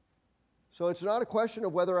 So it's not a question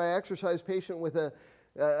of whether I exercise patience with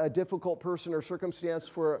a difficult person or circumstance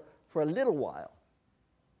for a little while.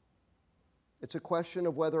 It's a question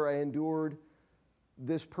of whether I endured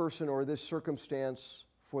this person or this circumstance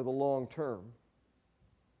for the long term.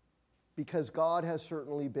 Because God has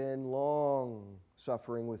certainly been long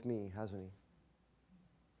suffering with me, hasn't He?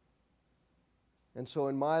 And so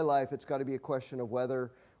in my life, it's got to be a question of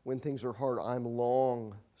whether, when things are hard, I'm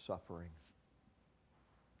long suffering.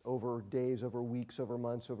 Over days, over weeks, over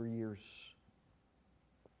months, over years.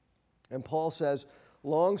 And Paul says,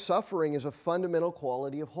 long suffering is a fundamental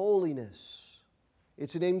quality of holiness.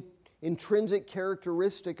 It's an intrinsic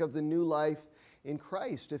characteristic of the new life in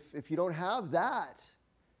Christ. If you don't have that,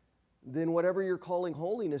 then whatever you're calling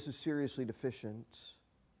holiness is seriously deficient.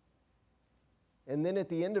 And then at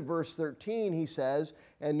the end of verse 13, he says,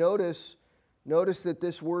 and notice that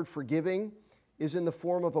this word forgiving is in the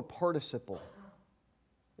form of a participle.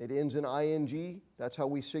 It ends in ing. That's how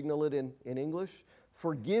we signal it in English.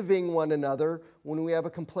 Forgiving one another when we have a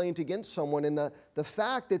complaint against someone. And the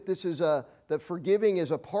fact that that forgiving is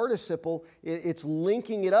a participle, it's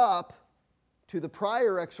linking it up to the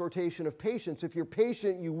prior exhortation of patience. If you're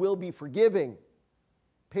patient, you will be forgiving.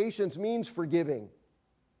 Patience means forgiving.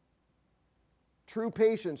 true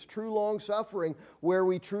patience, true long-suffering, where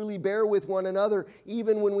we truly bear with one another,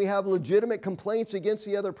 even when we have legitimate complaints against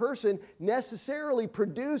the other person, necessarily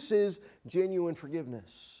produces genuine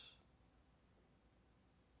forgiveness.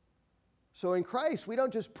 So in Christ, we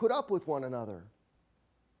don't just put up with one another.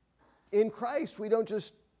 In Christ, we don't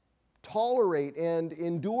just tolerate and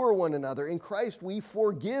endure one another. In Christ, we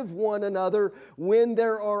forgive one another when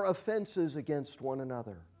there are offenses against one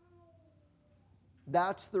another.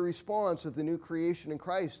 That's the response of the new creation in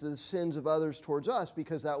Christ to the sins of others towards us,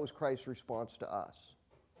 because that was Christ's response to us.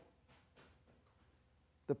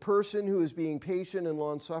 The person who is being patient and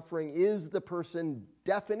long-suffering is the person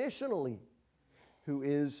definitionally who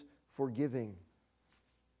is forgiving.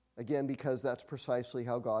 Again, because that's precisely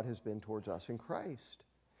how God has been towards us in Christ.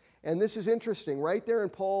 And this is interesting. Right there in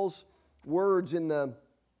Paul's words in the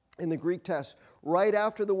Greek text, right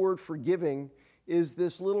after the word forgiving is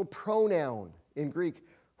this little pronoun in Greek,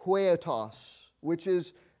 hueotos, which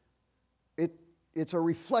is, it's a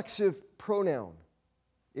reflexive pronoun.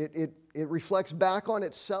 It reflects back on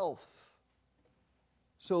itself.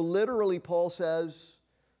 So literally Paul says,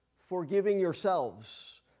 forgiving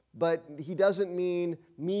yourselves. But he doesn't mean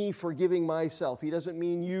me forgiving myself. He doesn't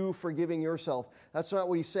mean you forgiving yourself. That's not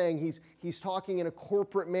what he's saying. He's talking in a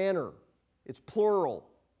corporate manner. It's plural.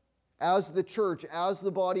 As the church, as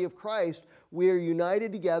the body of Christ, we are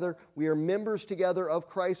united together. We are members together of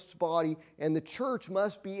Christ's body. And the church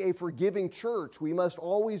must be a forgiving church. We must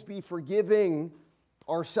always be forgiving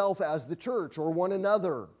ourselves as the church, or one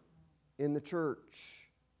another in the church.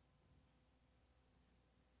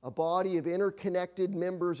 A body of interconnected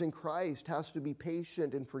members in Christ has to be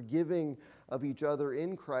patient and forgiving of each other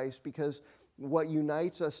in Christ, because what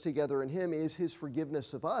unites us together in Him is His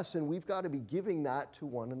forgiveness of us, and we've got to be giving that to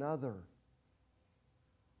one another,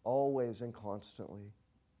 always and constantly.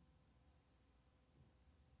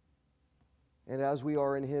 And as we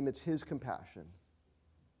are in Him, it's His compassion,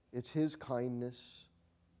 it's His kindness,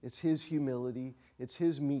 it's His humility, it's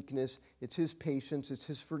His meekness, it's His patience, it's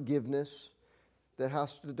His forgiveness that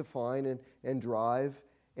has to define and drive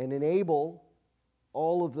and enable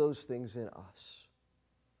all of those things in us.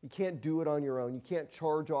 You can't do it on your own. You can't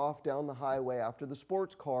charge off down the highway after the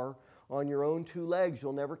sports car on your own two legs.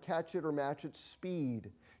 You'll never catch it or match its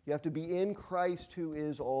speed. You have to be in Christ, who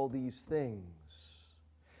is all these things.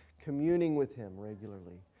 Communing with Him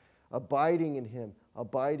regularly. Abiding in Him.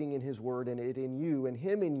 Abiding in His Word and it in you and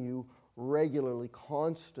Him in you regularly,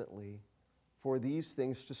 constantly, for these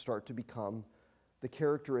things to start to become the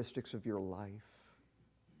characteristics of your life.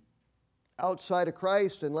 Outside of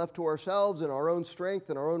Christ and left to ourselves and our own strength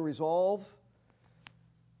and our own resolve,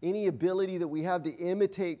 any ability that we have to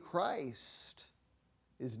imitate Christ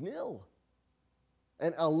is nil.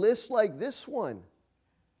 And a list like this one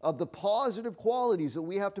of the positive qualities that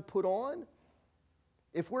we have to put on,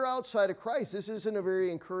 if we're outside of Christ, this isn't a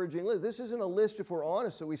very encouraging list. This isn't a list, if we're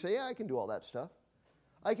honest, that we say, yeah, I can do all that stuff.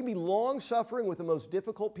 I can be long-suffering with the most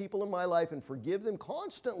difficult people in my life and forgive them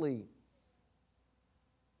constantly.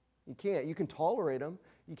 You can't. You can tolerate them.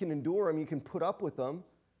 You can endure them. You can put up with them.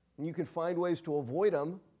 And you can find ways to avoid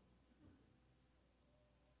them.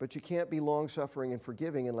 But you can't be long-suffering and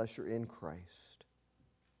forgiving unless you're in Christ.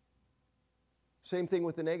 Same thing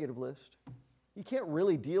with the negative list. You can't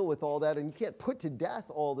really deal with all that, and you can't put to death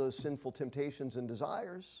all those sinful temptations and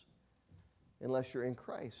desires unless you're in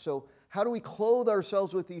Christ. So how do we clothe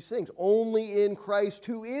ourselves with these things? Only in Christ,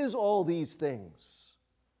 who is all these things.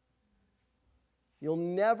 You'll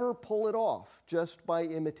never pull it off just by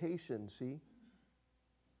imitation, see?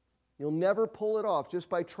 You'll never pull it off just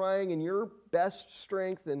by trying in your best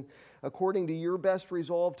strength and according to your best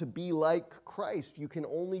resolve to be like Christ. You can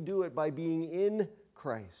only do it by being in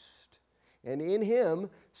Christ. And in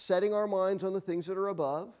Him, setting our minds on the things that are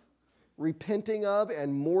above, repenting of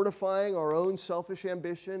and mortifying our own selfish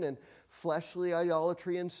ambition and fleshly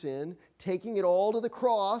idolatry and sin, taking it all to the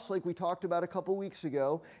cross, like we talked about a couple weeks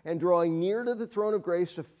ago, and drawing near to the throne of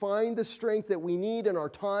grace to find the strength that we need in our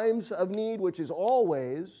times of need, which is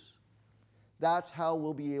always, that's how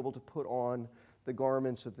we'll be able to put on the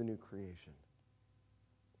garments of the new creation.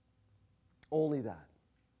 Only that.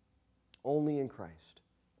 Only in Christ.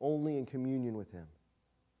 Only in communion with Him.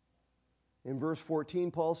 In verse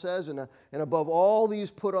 14, Paul says, and above all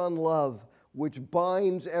these put on love, which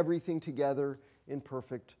binds everything together in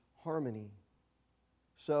perfect harmony.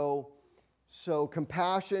 So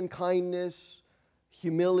compassion, kindness,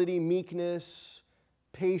 humility, meekness,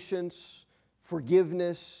 patience,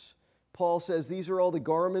 forgiveness. Paul says these are all the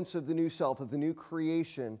garments of the new self, of the new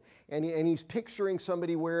creation. And he's picturing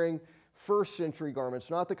somebody wearing first century garments,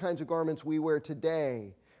 not the kinds of garments we wear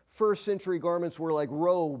today. First century garments were like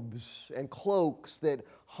robes and cloaks that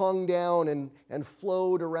hung down and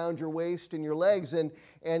flowed around your waist and your legs. And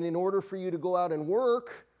in order for you to go out and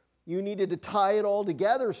work, you needed to tie it all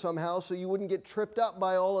together somehow so you wouldn't get tripped up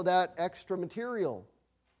by all of that extra material.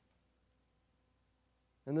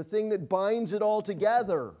 And the thing that binds it all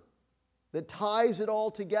together, that ties it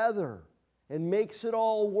all together and makes it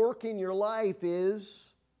all work in your life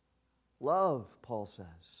is love, Paul says.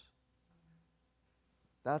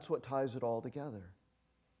 That's what ties it all together.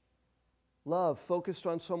 Love focused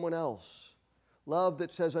on someone else. Love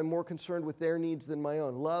that says I'm more concerned with their needs than my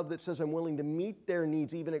own. Love that says I'm willing to meet their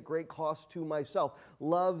needs even at great cost to myself.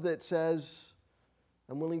 Love that says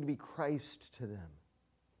I'm willing to be Christ to them.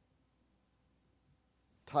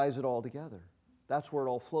 Ties it all together. That's where it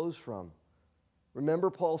all flows from. Remember,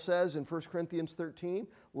 Paul says in 1 Corinthians 13,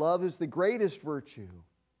 love is the greatest virtue.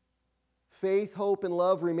 Faith, hope, and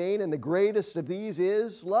love remain, and the greatest of these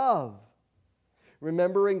is love.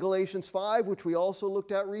 Remember in Galatians 5, which we also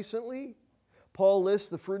looked at recently, Paul lists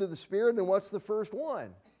the fruit of the Spirit, and what's the first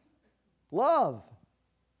one? Love.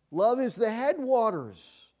 Love is the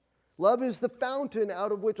headwaters. Love is the fountain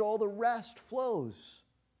out of which all the rest flows.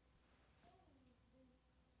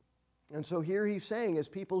 And so here he's saying, as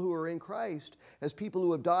people who are in Christ, as people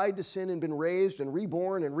who have died to sin and been raised and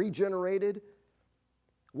reborn and regenerated,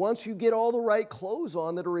 once you get all the right clothes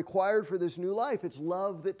on that are required for this new life, it's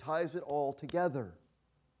love that ties it all together.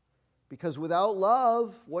 Because without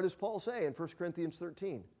love, what does Paul say in 1 Corinthians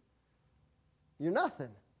 13? You're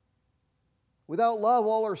nothing. Without love,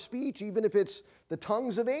 all our speech, even if it's the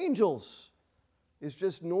tongues of angels, is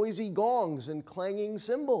just noisy gongs and clanging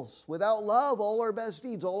cymbals. Without love, all our best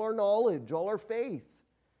deeds, all our knowledge, all our faith,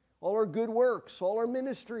 all our good works, all our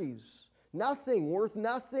ministries, nothing, worth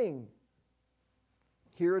nothing.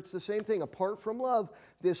 Here it's the same thing. Apart from love,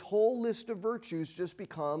 this whole list of virtues just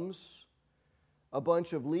becomes a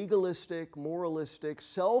bunch of legalistic, moralistic,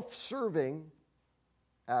 self-serving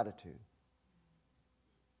attitude.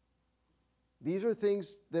 These are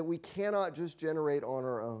things that we cannot just generate on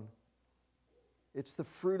our own. It's the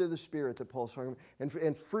fruit of the Spirit that Paul's talking about.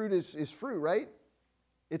 And fruit is fruit, right?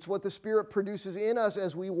 It's what the Spirit produces in us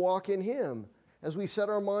as we walk in Him, as we set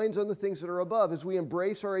our minds on the things that are above, as we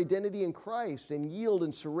embrace our identity in Christ and yield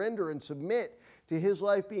and surrender and submit to His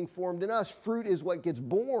life being formed in us. Fruit is what gets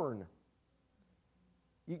born.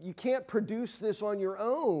 You can't produce this on your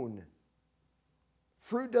own.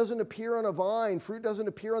 Fruit doesn't appear on a vine. Fruit doesn't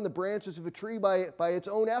appear on the branches of a tree by its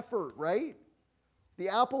own effort, right? The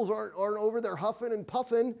apples aren't over there huffing and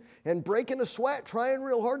puffing and breaking a sweat, trying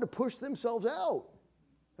real hard to push themselves out.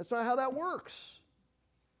 That's not how that works.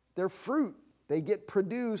 They're fruit. They get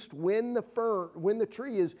produced when the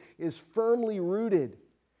tree is firmly rooted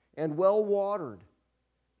and well watered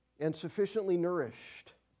and sufficiently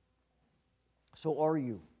nourished. So are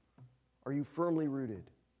you? Are you firmly rooted?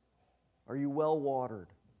 Are you well watered?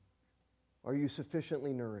 Are you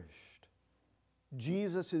sufficiently nourished?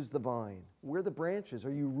 Jesus is the vine. We're the branches.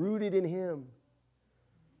 Are you rooted in Him?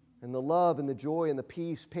 And the love and the joy and the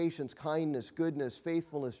peace, patience, kindness, goodness,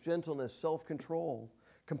 faithfulness, gentleness, self-control,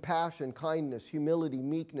 compassion, kindness, humility,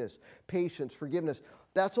 meekness, patience, forgiveness.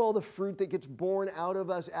 That's all the fruit that gets born out of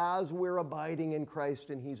us as we're abiding in Christ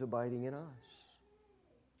and He's abiding in us.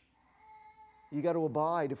 You got to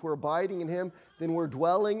abide. If we're abiding in Him, then we're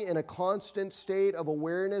dwelling in a constant state of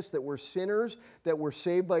awareness that we're sinners, that we're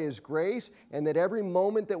saved by His grace, and that every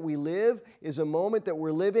moment that we live is a moment that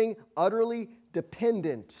we're living utterly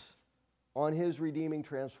dependent on His redeeming,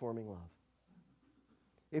 transforming love.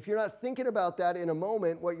 If you're not thinking about that in a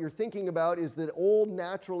moment, what you're thinking about is the old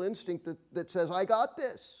natural instinct that says, I got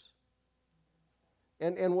this.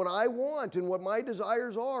 And what I want and what my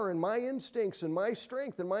desires are and my instincts and my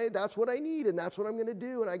strength and that's what I need and that's what I'm going to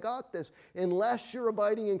do and I got this. Unless you're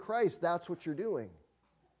abiding in Christ, that's what you're doing.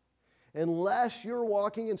 Unless you're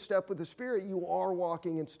walking in step with the Spirit, you are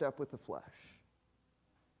walking in step with the flesh.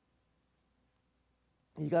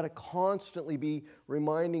 You got to constantly be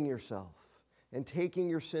reminding yourself and taking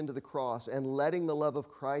your sin to the cross and letting the love of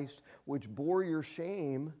Christ, which bore your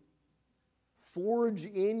shame, forge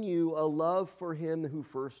in you a love for Him who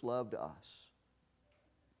first loved us.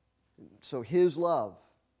 So His love,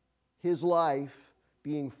 His life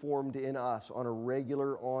being formed in us on a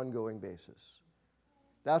regular, ongoing basis.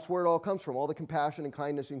 That's where it all comes from, all the compassion and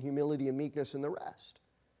kindness and humility and meekness and the rest.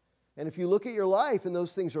 And if you look at your life and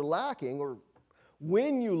those things are lacking, or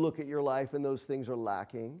when you look at your life and those things are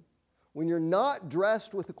lacking, when you're not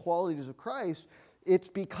dressed with the qualities of Christ, it's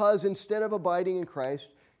because instead of abiding in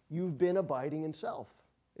Christ, you've been abiding in self.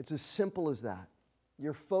 It's as simple as that.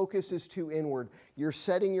 Your focus is too inward. You're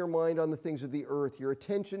setting your mind on the things of the earth. Your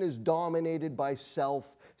attention is dominated by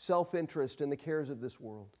self-interest, and the cares of this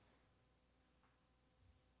world.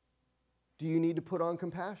 Do you need to put on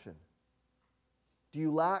compassion? Do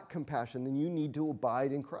you lack compassion? Then you need to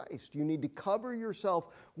abide in Christ. You need to cover yourself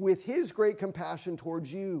with His great compassion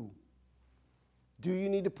towards you. Do you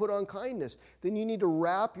need to put on kindness? Then you need to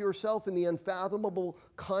wrap yourself in the unfathomable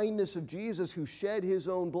kindness of Jesus, who shed His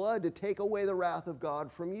own blood to take away the wrath of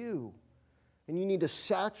God from you. And you need to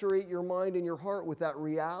saturate your mind and your heart with that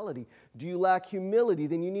reality. Do you lack humility?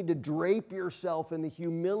 Then you need to drape yourself in the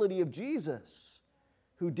humility of Jesus,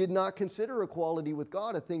 who did not consider equality with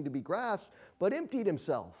God a thing to be grasped, but emptied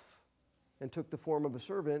Himself and took the form of a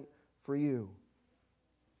servant for you.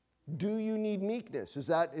 Do you need meekness? Is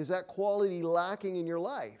that quality lacking in your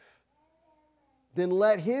life? Then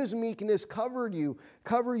let His meekness cover you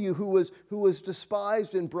who was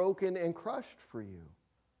despised and broken and crushed for you.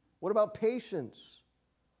 What about patience?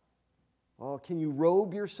 Oh, can you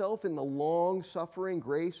robe yourself in the long-suffering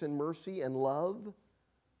grace and mercy and love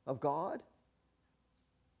of God?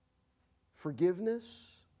 Forgiveness?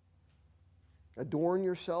 Adorn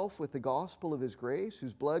yourself with the gospel of His grace,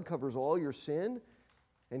 whose blood covers all your sin,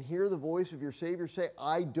 and hear the voice of your Savior say,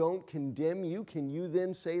 I don't condemn you. Can you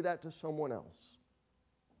then say that to someone else?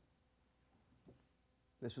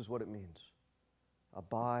 This is what it means.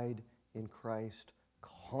 Abide in Christ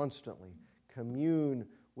constantly. Commune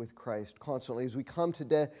with Christ constantly. As we come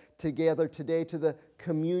together today to the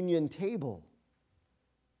communion table,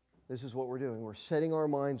 this is what we're doing. We're setting our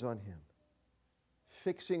minds on Him,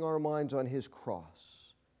 fixing our minds on His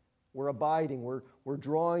cross. We're abiding. We're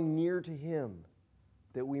drawing near to Him,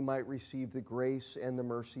 that we might receive the grace and the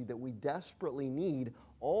mercy that we desperately need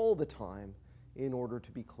all the time in order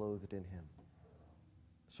to be clothed in Him.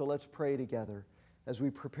 So let's pray together as we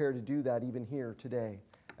prepare to do that even here today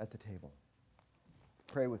at the table.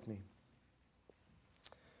 Pray with me.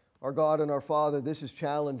 Our God and our Father, this is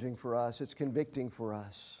challenging for us. It's convicting for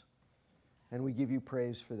us. And we give You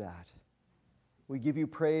praise for that. We give You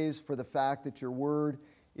praise for the fact that Your word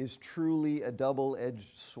is truly a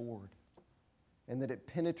double-edged sword, and that it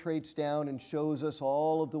penetrates down and shows us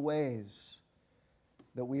all of the ways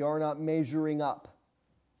that we are not measuring up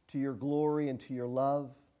to Your glory and to Your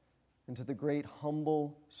love and to the great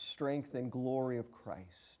humble strength and glory of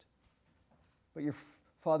Christ. But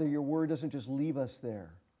Father, Your word doesn't just leave us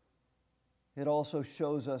there. It also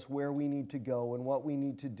shows us where we need to go and what we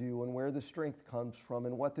need to do and where the strength comes from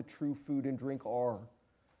and what the true food and drink are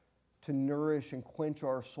to nourish and quench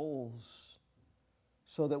our souls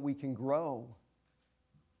so that we can grow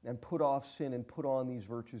and put off sin and put on these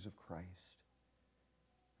virtues of Christ.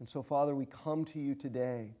 And so, Father, we come to You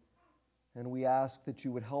today and we ask that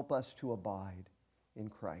You would help us to abide in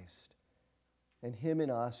Christ and Him in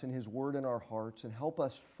us and His word in our hearts, and help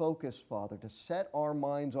us focus, Father, to set our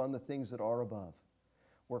minds on the things that are above,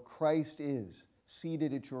 where Christ is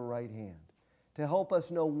seated at Your right hand, to help us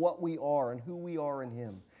know what we are and who we are in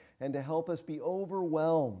Him, and to help us be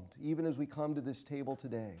overwhelmed, even as we come to this table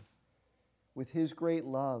today, with His great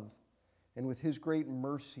love and with His great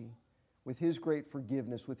mercy, with His great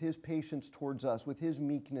forgiveness, with His patience towards us, with His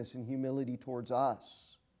meekness and humility towards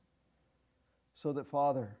us, so that,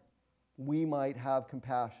 Father, we might have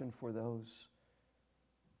compassion for those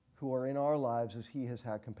who are in our lives as He has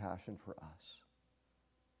had compassion for us.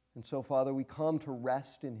 And so, Father, we come to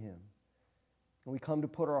rest in Him, and we come to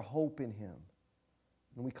put our hope in Him,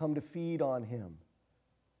 and we come to feed on Him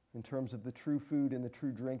in terms of the true food and the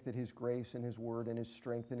true drink that His grace and His word and His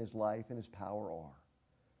strength and His life and His power are.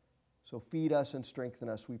 So feed us and strengthen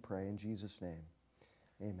us, we pray, in Jesus' name.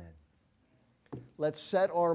 Amen. Let's set our